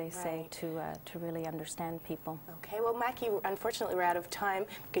d'esprit, as they say, to really understand people. Okay, well, Mackie, unfortunately we're out of time.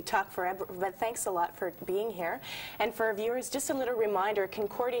 We could talk forever, but thanks a lot for being here. And for our viewers, just a little reminder,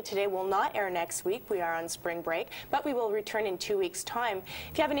 Concordia Today will not air next week. We are on spring break, but we will return in 2 weeks' time.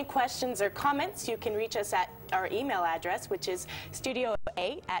 If you have any questions or comments, you can reach us at our email address, which is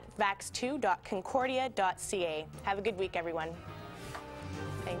studioa@vax2.concordia.ca. Have a good week, everyone.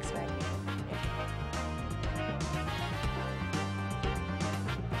 Thanks, Maggie.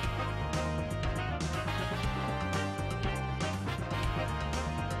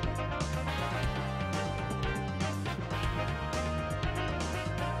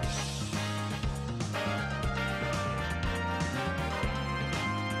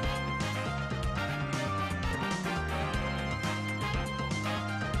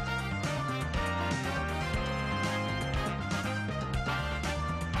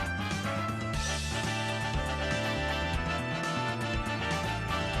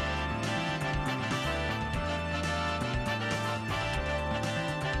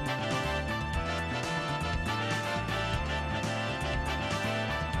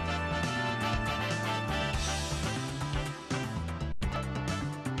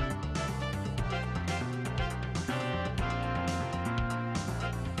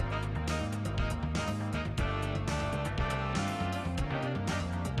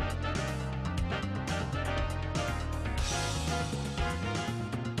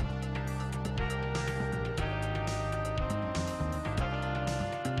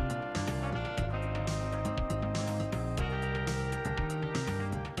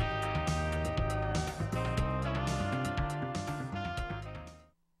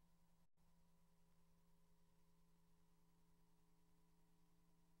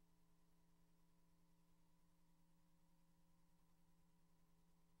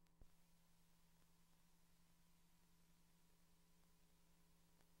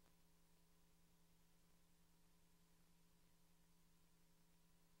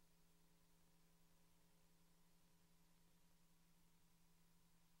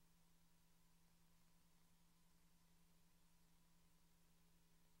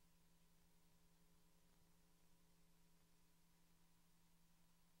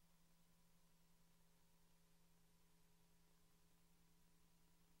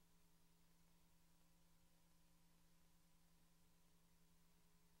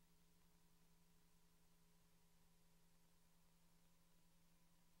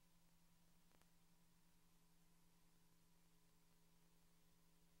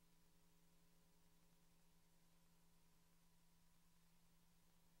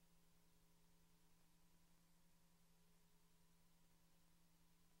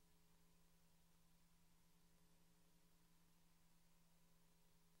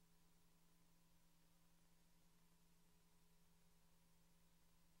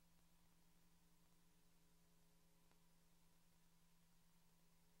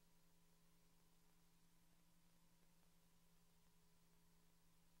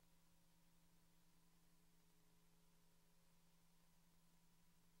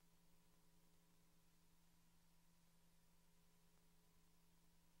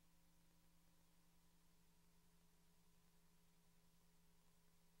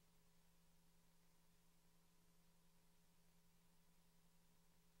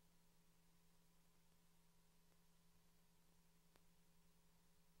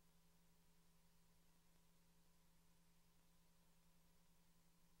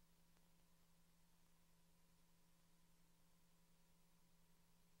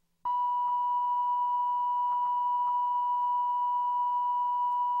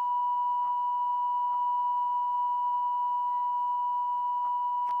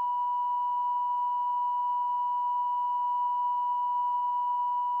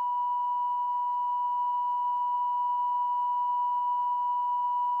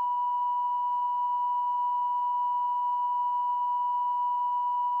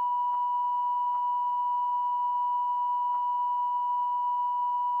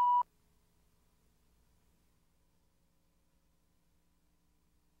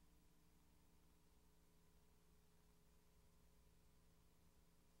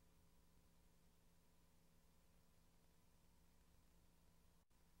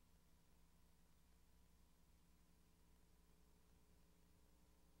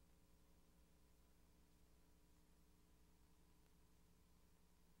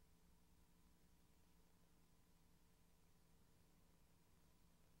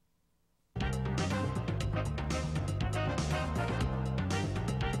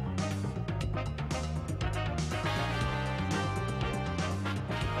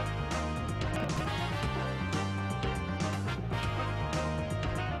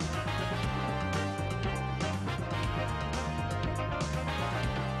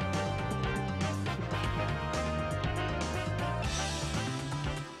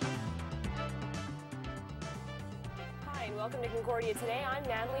 welcome to Concordia Today. I'm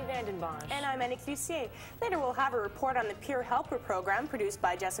Natalie Vandenbosch. And I'm Annick Lucier. Later we'll have a report on the Peer Helper program produced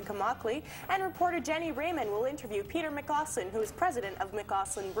by Jessica Mockley, and reporter Jenny Raymond will interview Peter McLaughlin, who is president of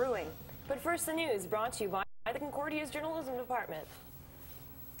McLaughlin Brewing. But first, the news brought to you by the Concordia's Journalism Department.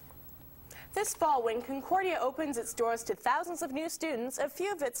 This fall, when Concordia opens its doors to thousands of new students, a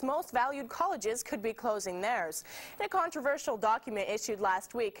few of its most valued colleges could be closing theirs. In a controversial document issued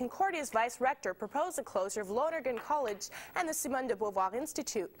last week, Concordia's vice rector proposed the closure of Lonergan College and the Simone de Beauvoir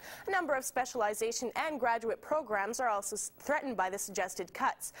Institute. A number of specialization and graduate programs are also threatened by the suggested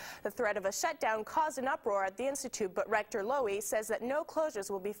cuts. The threat of a shutdown caused an uproar at the institute, but Rector Lowy says that no closures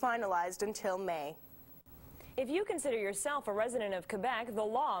will be finalized until May. If you consider yourself a resident of Quebec, the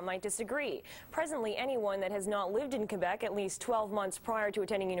law might disagree. Presently, anyone that has not lived in Quebec at least 12 months prior to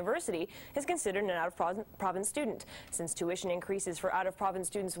attending university is considered an out-of-province student. Since tuition increases for out-of-province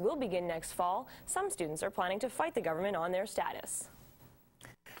students will begin next fall, some students are planning to fight the government on their status.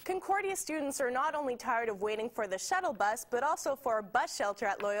 Concordia students are not only tired of waiting for the shuttle bus, but also for a bus shelter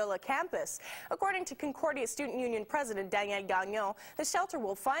at Loyola campus. According to Concordia Student Union President Daniel Gagnon, the shelter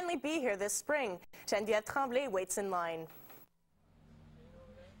will finally be here this spring. Geneviève Tremblay waits in line.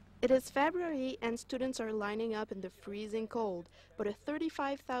 It is February and students are lining up in the freezing cold, but a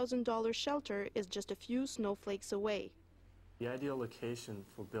 $35,000 shelter is just a few snowflakes away. The ideal location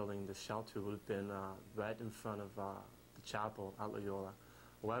for building the shelter would have been right in front of the chapel at Loyola.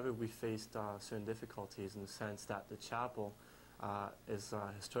 However, we faced certain difficulties in the sense that the chapel is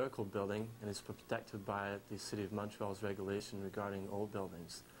a historical building and is protected by the City of Montreal's regulation regarding old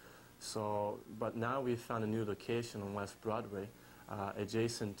buildings. So, but now we've found a new location on West Broadway,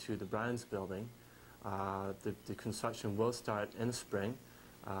 adjacent to the Bryan's building. The construction will start in spring.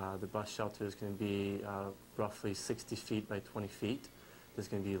 The bus shelter is going to be roughly 60 feet by 20 feet. There's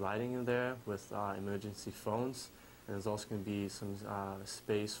going to be lighting in there with emergency phones. And there's also going to be some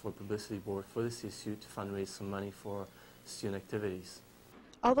space for publicity board for the CSU to fundraise some money for student activities.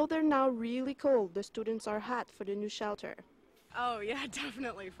 Although they're now really cold, the students are hot for the new shelter. Oh yeah,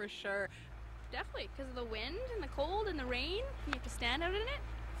 definitely, for sure. Definitely, because of the wind and the cold and the rain, you have to stand out in it,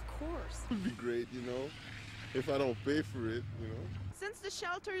 of course. It would be great, you know, if I don't pay for it, you know. Since the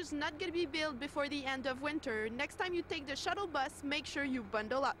shelter is not going to be built before the end of winter, next time you take the shuttle bus, make sure you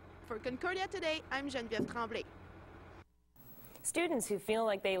bundle up. For Concordia Today, I'm Geneviève Tremblay. Students who feel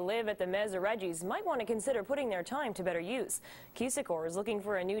like they live at the Mez or Reggie's might want to consider putting their time to better use. Cusicor is looking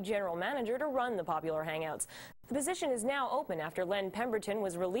for a new general manager to run the popular hangouts. The position is now open after Len Pemberton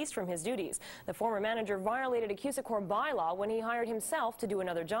was released from his duties. The former manager violated a Cusicor bylaw when he hired himself to do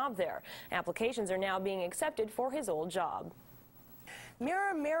another job there. Applications are now being accepted for his old job.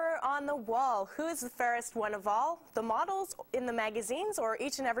 Mirror, mirror on the wall, who is the fairest one of all? The models in the magazines or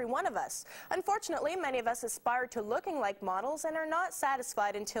each and every one of us? Unfortunately, many of us aspire to looking like models and are not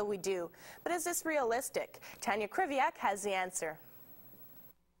satisfied until we do. But is this realistic? Tanya Kriviak has the answer.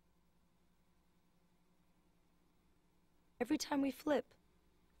 Every time we flip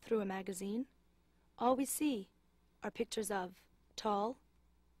through a magazine, all we see are pictures of tall,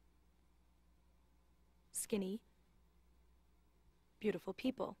 skinny, beautiful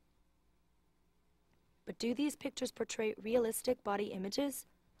people. But do these pictures portray realistic body images?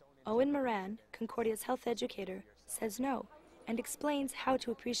 Owen Moran, Concordia's health educator, says no and explains how to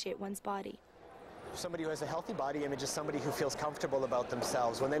appreciate one's body. Somebody who has a healthy body image is somebody who feels comfortable about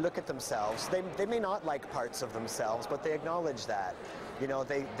themselves. When they look at themselves, they may not like parts of themselves, but they acknowledge that. You know,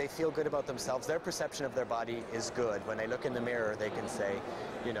 they feel good about themselves. Their perception of their body is good. When they look in the mirror, they can say,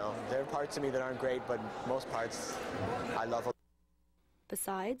 you know, there are parts of me that aren't great, but most parts I love.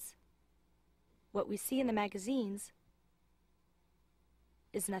 Besides, what we see in the magazines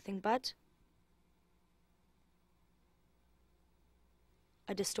is nothing but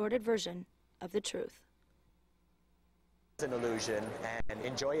a distorted version of the truth. It's an illusion, and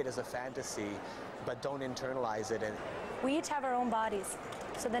enjoy it as a fantasy, but don't internalize it. And we each have our own bodies,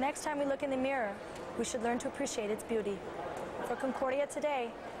 so the next time we look in the mirror, we should learn to appreciate its beauty. For Concordia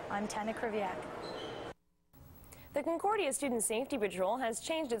Today, I'm Tanya Kriviak. The Concordia Student Safety Patrol has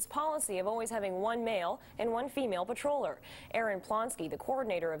changed its policy of always having one male and one female patroller. Aaron Plonsky, the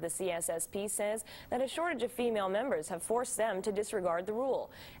coordinator of the CSSP, says that a shortage of female members have forced them to disregard the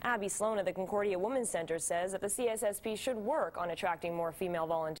rule. Abby Sloan of the Concordia Women's Center says that the CSSP should work on attracting more female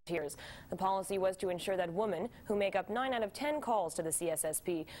volunteers. The policy was to ensure that women, who make up 9 out of 10 calls to the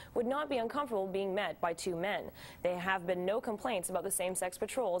CSSP, would not be uncomfortable being met by 2 men. There have been no complaints about the same-sex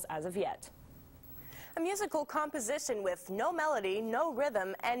patrols as of yet. A musical composition with no melody, no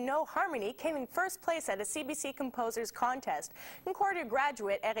rhythm, and no harmony came in first place at a CBC Composers Contest. Concordia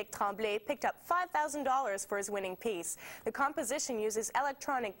graduate Eric Tremblay picked up $5,000 for his winning piece. The composition uses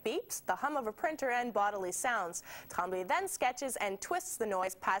electronic beeps, the hum of a printer, and bodily sounds. Tremblay then sketches and twists the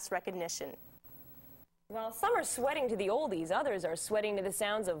noise past recognition. While some are sweating to the oldies, others are sweating to the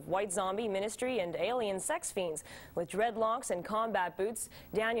sounds of White Zombie, Ministry, and Alien Sex Fiends. With dreadlocks and combat boots,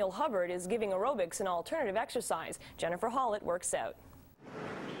 Daniel Hubbard is giving aerobics an alternative exercise. Jennifer Hollett works out.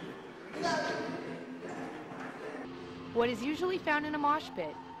 What is usually found in a mosh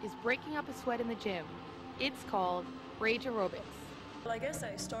pit is breaking up a sweat in the gym. It's called rage aerobics. Well, I guess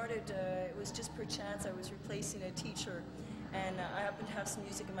I started, it was just per chance. I was replacing a teacher, and I happened to have some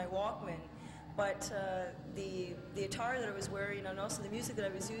music in my Walkman. But the attire that I was wearing and also the music that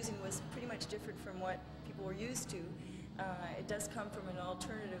I was using was pretty much different from what people were used to. It does come from an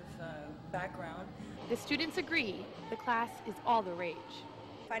alternative background. The students agree the class is all the rage.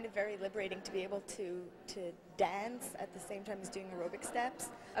 I find it very liberating to be able to dance at the same time as doing aerobic steps.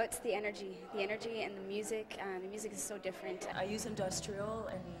 Oh, it's the energy and the music. The music is so different. I use industrial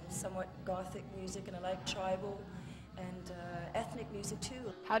and somewhat gothic music, and I like tribal and ethnic music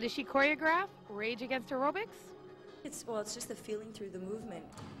too. How does she choreograph Rage Against Aerobics? It's just the feeling through the movement.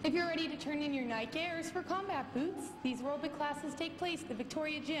 If you're ready to turn in your night gears for combat boots, these aerobic classes take place at the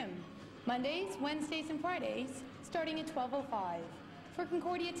Victoria Gym, Mondays, Wednesdays, and Fridays, starting at 12:05. For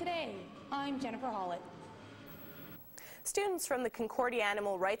Concordia Today, I'm Jennifer Hollett. Students from the Concordia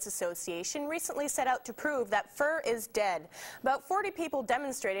Animal Rights Association recently set out to prove that fur is dead. About 40 people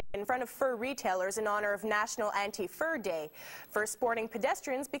demonstrated in front of fur retailers in honor of National Anti-Fur Day. Fur sporting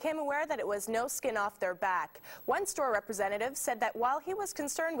pedestrians became aware that it was no skin off their back. One store representative said that while he was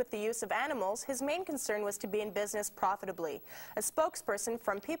concerned with the use of animals, his main concern was to be in business profitably. A spokesperson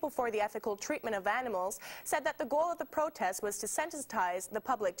from People for the Ethical Treatment of Animals said that the goal of the protest was to sensitize the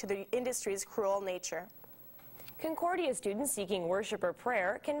public to the industry's cruel nature. Concordia students seeking worship or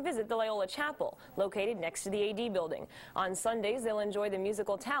prayer can visit the Loyola Chapel, located next to the AD building. On Sundays, they'll enjoy the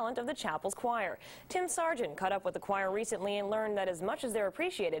musical talent of the chapel's choir. Tim Sargent caught up with the choir recently and learned that as much as they're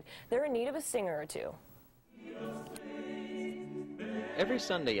appreciated, they're in need of a singer or two. Every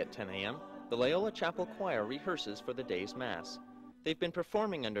Sunday at 10 a.m., the Loyola Chapel Choir rehearses for the day's Mass. They've been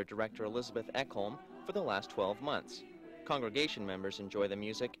performing under director Elizabeth Ekholm for the last 12 months. Congregation members enjoy the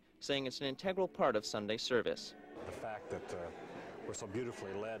music, saying it's an integral part of Sunday service. The fact that we're so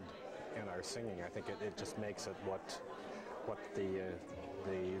beautifully led in our singing, I think it just makes it what the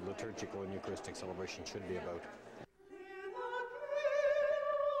liturgical and Eucharistic celebration should be about.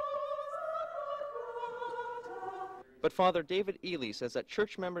 But Father David Ely says that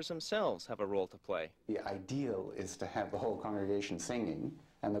church members themselves have a role to play. The ideal is to have the whole congregation singing,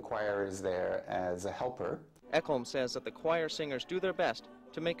 and the choir is there as a helper. Ekholm says that the choir singers do their best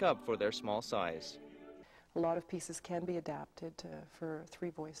to make up for their small size. A lot of pieces can be adapted for three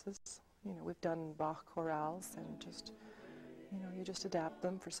voices. You know, we've done Bach chorales, and just, you know, you just adapt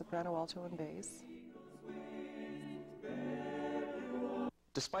them for soprano, alto, and bass.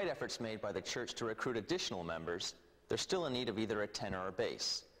 Despite efforts made by the church to recruit additional members, they're still in need of either a tenor or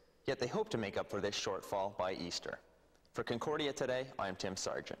bass. Yet they hope to make up for this shortfall by Easter. For Concordia Today, I'm Tim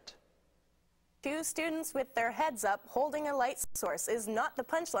Sargent. Two students with their heads up holding a light source is not the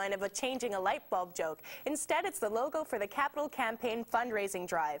punchline of a changing a light bulb joke. Instead, it's the logo for the Capital Campaign fundraising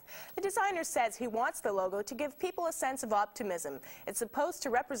drive. The designer says he wants the logo to give people a sense of optimism. It's supposed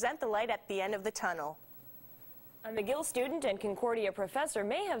to represent the light at the end of the tunnel. A McGill student and Concordia professor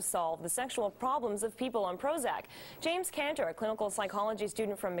may have solved the sexual problems of people on Prozac. James Cantor, a clinical psychology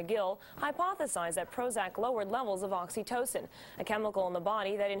student from McGill, hypothesized that Prozac lowered levels of oxytocin, a chemical in the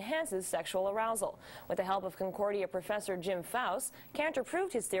body that enhances sexual arousal. With the help of Concordia professor Jim Faust, Cantor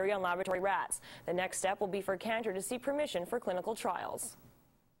proved his theory on laboratory rats. The next step will be for Cantor to seek permission for clinical trials.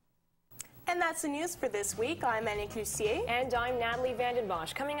 And that's the news for this week. I'm Annie Cloutier. And I'm Natalie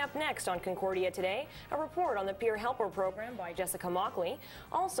Vandenbosch. Coming up next on Concordia Today, a report on the Peer Helper program by Jessica Mockley.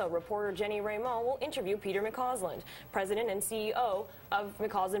 Also, reporter Jenny Raymond will interview Peter McCausland, president and CEO of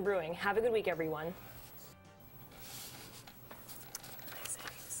McCausland Brewing. Have a good week, everyone.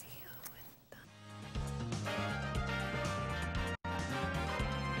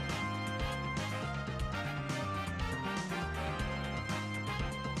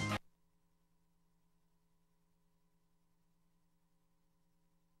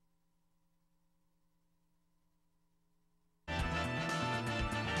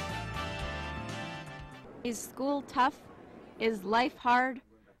 Is school tough? Is life hard?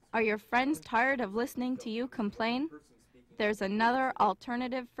 Are your friends tired of listening to you complain? There's another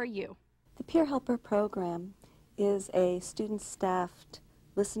alternative for you. The Peer Helper program is a student-staffed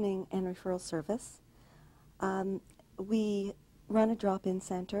listening and referral service. We run a drop-in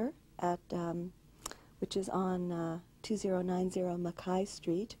center at, which is on 2090 Mackay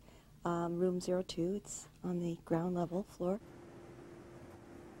Street, room 02. It's on the ground level floor.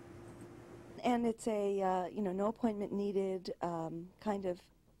 And it's a, no appointment needed kind of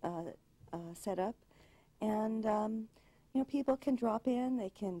setup. And, people can drop in, they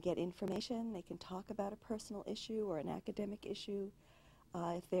can get information, they can talk about a personal issue or an academic issue.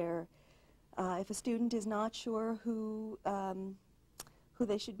 If a student is not sure who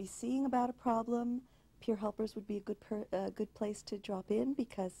they should be seeing about a problem, peer helpers would be a good place to drop in,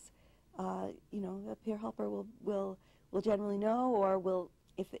 because a peer helper will generally know, or will,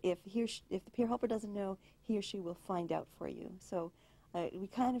 if the peer helper doesn't know, he or she will find out for you. So we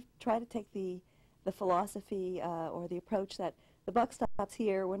kind of try to take the philosophy or the approach that the buck stops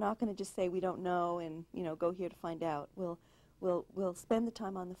here. We're not going to just say we don't know and go here to find out. We'll spend the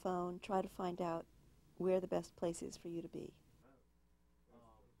time on the phone, try to find out where the best place is for you to be.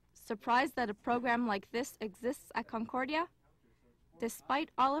 Surprised that a program like this exists at Concordia?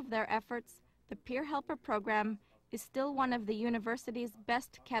 Despite all of their efforts, the Peer Helper program is still one of the university's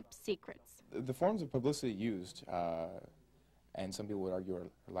best-kept secrets. The forms of publicity used, and some people would argue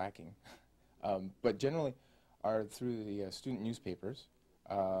are lacking, but generally are through the student newspapers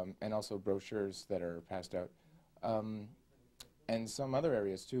and also brochures that are passed out. And some other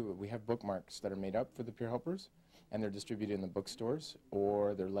areas too. We have bookmarks that are made up for the peer helpers, and they're distributed in the bookstores,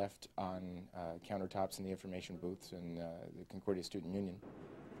 or they're left on countertops in the information booths in the Concordia Student Union.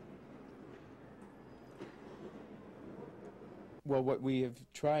 Well, what we have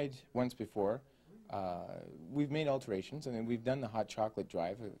tried once before, we've made alterations. I mean, we've done the hot chocolate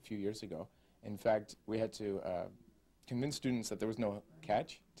drive a few years ago. In fact, we had to convince students that there was no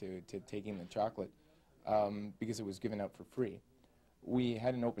catch to taking the chocolate because it was given out for free. We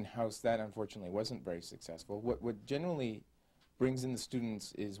had an open house that unfortunately wasn't very successful. What generally brings in the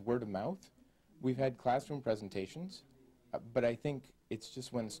students is word of mouth. We've had classroom presentations, but I think it's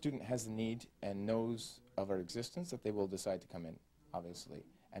just when the student has the need and knows of our existence that they will decide to come in, obviously,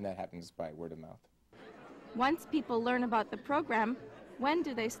 and that happens by word of mouth. Once people learn about the program, when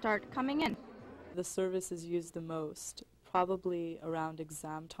do they start coming in? The service is used the most, probably around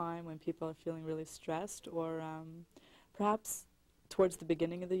exam time when people are feeling really stressed, or perhaps towards the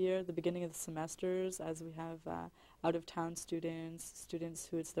beginning of the year, the beginning of the semesters, as we have out-of-town students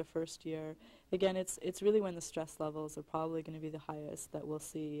who it's their first year. Again, it's really when the stress levels are probably going to be the highest that we'll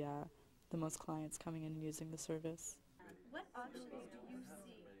see the most clients coming in and using the service. What options do you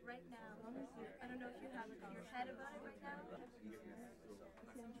see right now? I don't know if you have it in your head about it right now.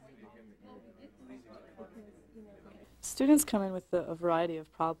 Students come in with a variety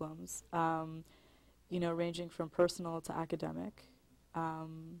of problems, ranging from personal to academic. I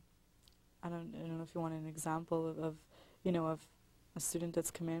don't know if you want an example of a student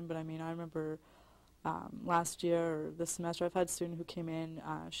that's come in, but I mean, I remember last year or this semester, I've had a student who came in.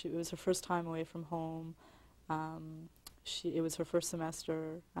 It was her first time away from home. It was her first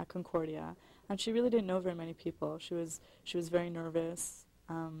semester at Concordia, and she really didn't know very many people. She was very nervous.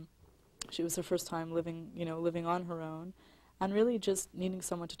 She was her first time living on her own, and really just needing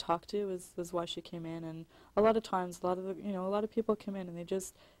someone to talk to was why she came in. And a lot of times, a lot of people come in and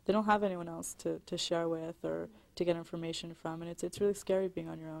they don't have anyone else to share with or to get information from, and it's really scary being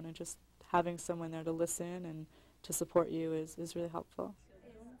on your own, and just having someone there to listen and to support you is really helpful.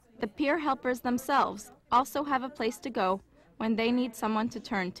 The peer helpers themselves also have a place to go when they need someone to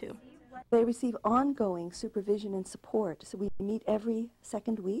turn to. They receive ongoing supervision and support. So we meet every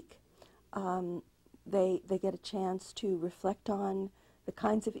second week. They get a chance to reflect on the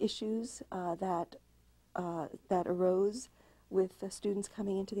kinds of issues that arose with students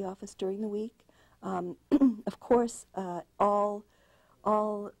coming into the office during the week. Of course, all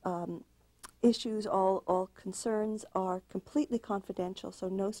issues, all concerns are completely confidential, so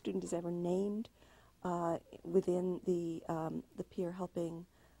no student is ever named within the peer helping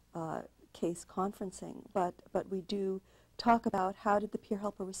case conferencing. But we do talk about how did the peer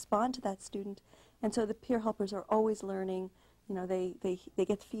helper respond to that student, and so the peer helpers are always learning. They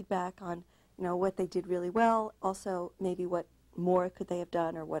get feedback on what they did really well, also maybe what more could they have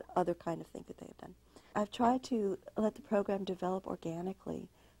done, or what other kind of thing could they have done. I've tried to let the program develop organically,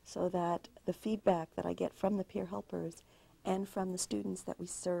 so that the feedback that I get from the peer helpers and from the students that we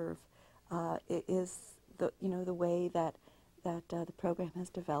serve is the way that the program has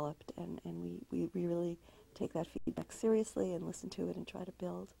developed, and we really take that feedback seriously and listen to it and try to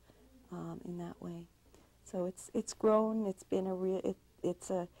build in that way. So it's grown. It's been it's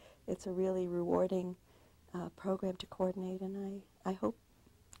a it's a really rewarding program to coordinate, and I hope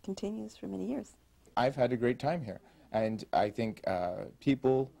continues for many years. I've had a great time here, and I think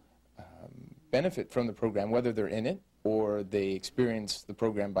people benefit from the program, whether they're in it or they experience the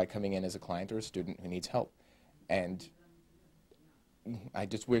program by coming in as a client or a student who needs help. And I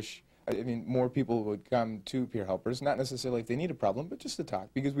just wish, I mean, more people would come to peer helpers, not necessarily if they need a problem, but just to talk,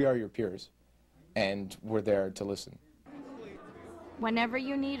 because we are your peers, and we're there to listen. Whenever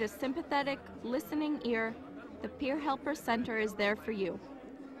you need a sympathetic, listening ear, the Peer Helper Center is there for you.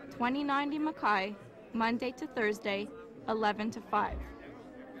 2090 Mackay, Monday to Thursday, 11 to 5.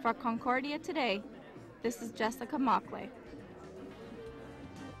 For Concordia Today, this is Jessica Mockley.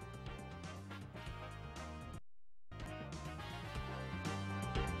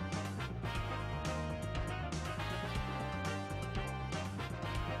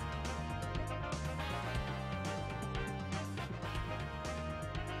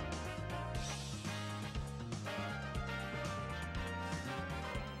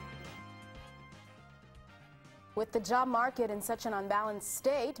 With the job market in such an unbalanced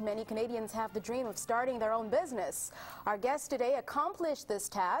state, many Canadians have the dream of starting their own business. Our guest today accomplished this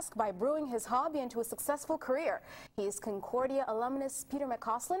task by brewing his hobby into a successful career. He is Concordia alumnus Peter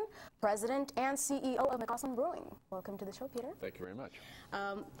McCausland, President and CEO of McCausland Brewing. Welcome to the show, Peter. Thank you very much.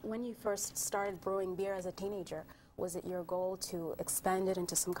 When you first started brewing beer as a teenager, was it your goal to expand it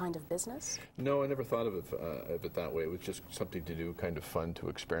into some kind of business? No, I never thought of it that way. It was just something to do, kind of fun to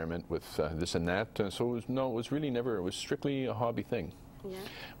experiment with this and that. So it was really never, it was strictly a hobby thing. Yeah.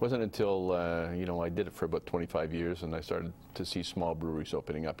 It wasn't until, you know, I did it for about 25 years and I started to see small breweries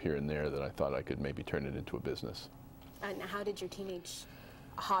opening up here and there that I thought I could maybe turn it into a business. And how did your teenage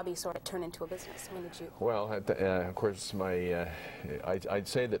hobby sort of turn into a business? When did you? Well, of course, I'd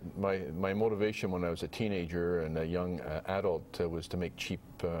say that my motivation when I was a teenager and a young adult was to make cheap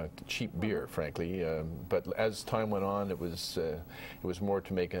beer, frankly. But as time went on, it was more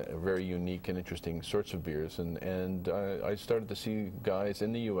to make a very unique and interesting sorts of beers. And I started to see guys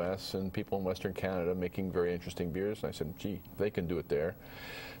in the U.S. and people in Western Canada making very interesting beers. And I said, gee, if they can do it there,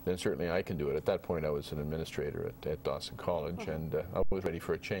 then certainly I can do it. At that point, I was an administrator at Dawson College, and I was ready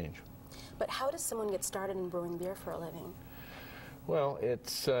for a change. But how does someone get started in brewing beer for a living? Well,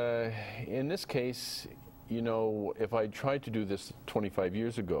 it's, in this case, you know, if I tried to do this 25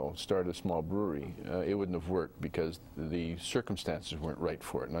 years ago, start a small brewery, it wouldn't have worked because the circumstances weren't right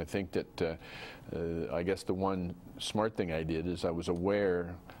for it. And I think that, I guess the one smart thing I did is I was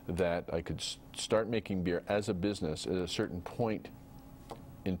aware that I could start making beer as a business at a certain point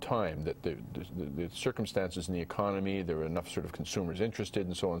in time, that the circumstances in the economy, there were enough sort of consumers interested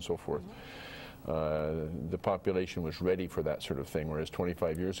and so on and so forth. The population was ready for that sort of thing, whereas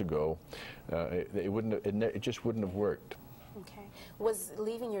 25 years ago, it just wouldn't have worked. Okay. Was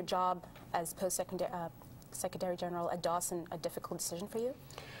leaving your job as Secretary General at Dawson a difficult decision for you?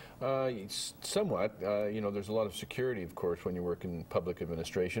 Somewhat. You know, there's a lot of security, of course, when you work in public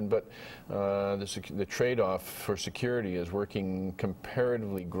administration, but the trade-off for security is working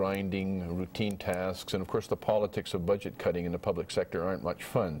comparatively grinding, routine tasks, and of course the politics of budget cutting in the public sector aren't much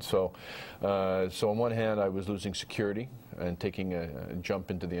fun. So, on one hand, I was losing security and taking a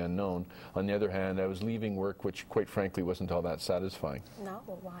jump into the unknown. On the other hand, I was leaving work which, quite frankly, wasn't all that satisfying. No?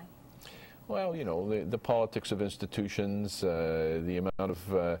 Well, why? Well, you know, the politics of institutions, the amount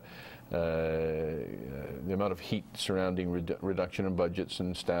of heat surrounding reduction in budgets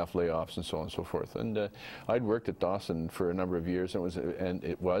and staff layoffs and so on and so forth. And I'd worked at Dawson for a number of years, and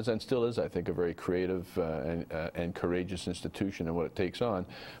it was and still is, I think, a very creative and courageous institution and what it takes on.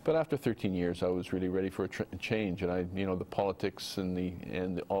 But after 13 years, I was really ready for a change, and you know, the politics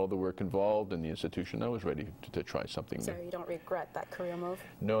and all the work involved in the institution, I was ready to try something new. So you don't regret that career move?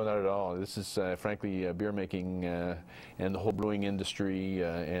 No, not at all. This is, frankly, beer making and the whole brewing industry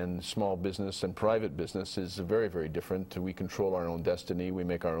and small business and private business is very, very different. We control our own destiny. We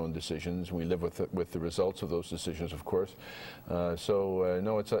make our own decisions. We live with the results of those decisions, of course.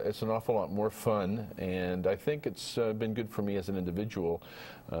 No, it's an awful lot more fun, and I think it's been good for me as an individual.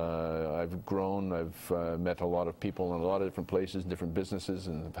 I've grown. I've met a lot of people in a lot of different places, different businesses,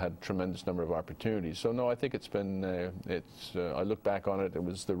 and have had a tremendous number of opportunities. So no, I think it's been. I look back on it. It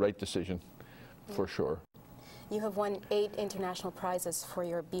was the right decision, for sure. You have won 8 international prizes for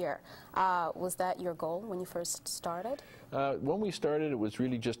your beer. Was that your goal when you first started? When we started, it was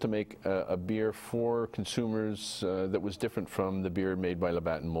really just to make a beer for consumers that was different from the beer made by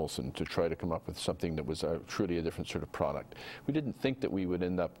Labatt and Molson, to try to come up with something that was truly a different sort of product. We didn't think that we would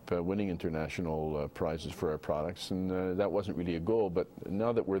end up winning international prizes for our products, and that wasn't really a goal. But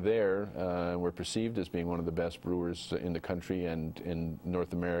now that we're there, we're perceived as being one of the best brewers in the country and in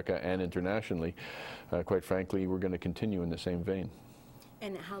North America and internationally. Quite frankly, we're going to continue in the same vein.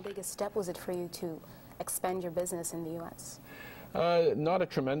 And how big a step was it for you to expand your business in the U.S.? Not a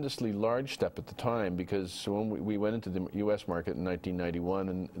tremendously large step at the time, because when we went into the U.S. market in 1991,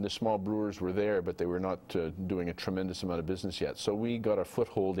 and the small brewers were there, but they were not doing a tremendous amount of business yet. So we got our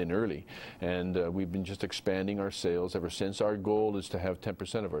foothold in early, and we've been just expanding our sales ever since. Our goal is to have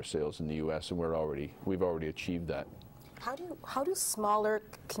 10% of our sales in the U.S., and we've already achieved that. How do smaller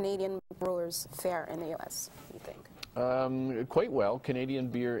Canadian brewers fare in the U.S., you think? Quite well. Canadian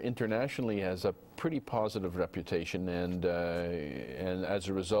beer internationally has a pretty positive reputation, and as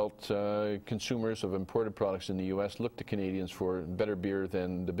a result, consumers of imported products in the U.S. look to Canadians for better beer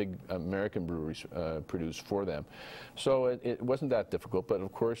than the big American breweries produce for them. So it wasn't that difficult, but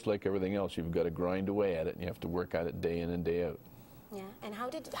of course, like everything else, you've got to grind away at it, and you have to work at it day in and day out. Yeah, and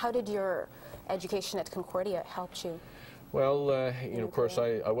how did your education at Concordia help you? Well, you know, of course,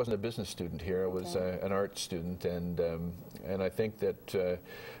 I wasn't a business student here. I was an art student, and I think that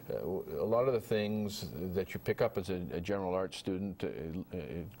a lot of the things that you pick up as a general art student,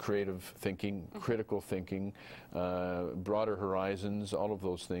 creative thinking, critical thinking, broader horizons, all of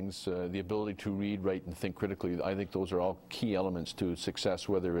those things, the ability to read, write, and think critically, I think those are all key elements to success,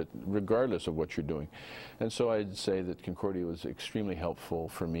 regardless of what you're doing. And so I'd say that Concordia was extremely helpful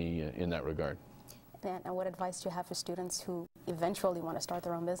for me in that regard. And what advice do you have for students who eventually want to start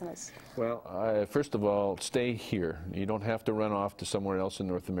their own business? Well, first of all, stay here. You don't have to run off to somewhere else in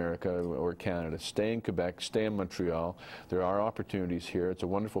North America or Canada. Stay in Quebec, stay in Montreal. There are opportunities here. It's a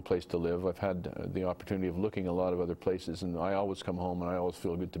wonderful place to live. I've had the opportunity of looking a lot of other places, and I always come home and I always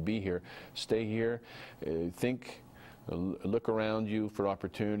feel good to be here. Stay here, think, look around you for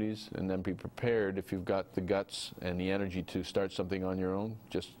opportunities, and then be prepared if you've got the guts and the energy to start something on your own.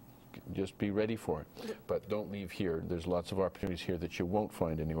 Just be ready for it, but don't leave here. There's lots of opportunities here that you won't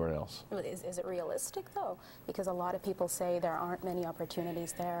find anywhere else. Is it realistic, though? Because a lot of people say there aren't many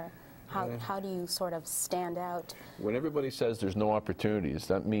opportunities there. How do you sort of stand out? When everybody says there's no opportunities,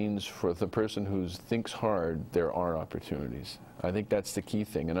 that means for the person who thinks hard, there are opportunities. I think that's the key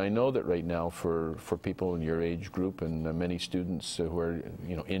thing. And I know that right now for people in your age group and many students who are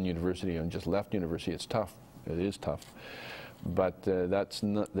in university and just left university, it's tough. It is tough. But there's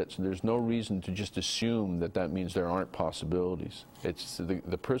no reason to just assume that means there aren't possibilities. It's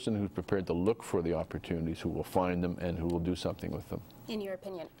the person who's prepared to look for the opportunities who will find them and who will do something with them. In your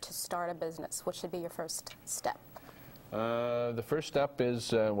opinion, to start a business, what should be your first step? The first step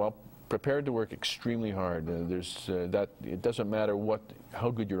is, well, prepared to work extremely hard. It doesn't matter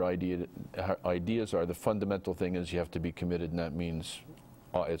how good your ideas are. The fundamental thing is you have to be committed, and that means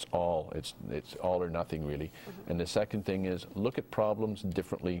it's all or nothing, really. And the second thing is look at problems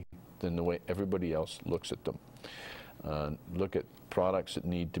differently than the way everybody else looks at them. Look at products that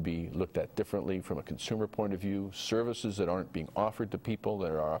need to be looked at differently from a consumer point of view, services that aren't being offered to people.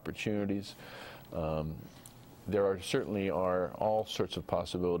 There are opportunities. There certainly are all sorts of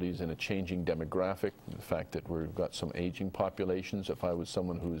possibilities in a changing demographic. The fact that we've got some aging populations. If I was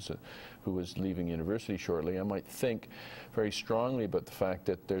someone who was leaving university shortly, I might think very strongly about the fact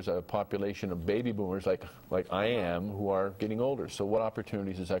that there's a population of baby boomers like I am who are getting older. So what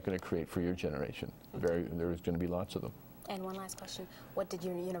opportunities is that going to create for your generation? There's going to be lots of them. And one last question. What is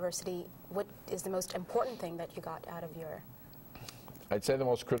the most important thing that you got out of your... I'd say the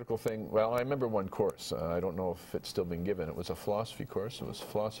most critical thing, well, I remember one course. I don't know if it's still been given. It was a philosophy course. It was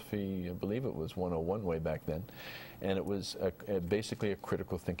philosophy, I believe it was 101 way back then. And it was basically a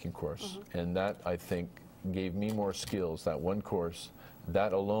critical thinking course. And that, I think, gave me more skills, that one course.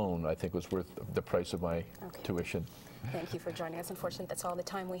 That alone, I think, was worth the price of my tuition. Thank you for joining us. Unfortunately, that's all the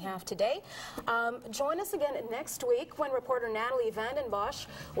time we have today. Join us again next week when reporter Natalie Vanden Bosch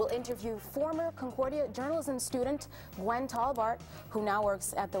will interview former Concordia journalism student Gwen Talbart, who now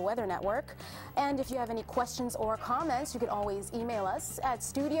works at the Weather Network. And if you have any questions or comments, you can always email us at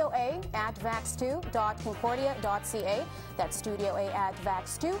studioa@vax2.concordia.ca. That's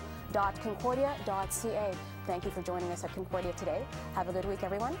studioa@vax2.concordia.ca. Thank you for joining us at Concordia Today. Have a good week,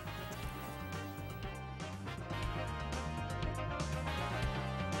 everyone.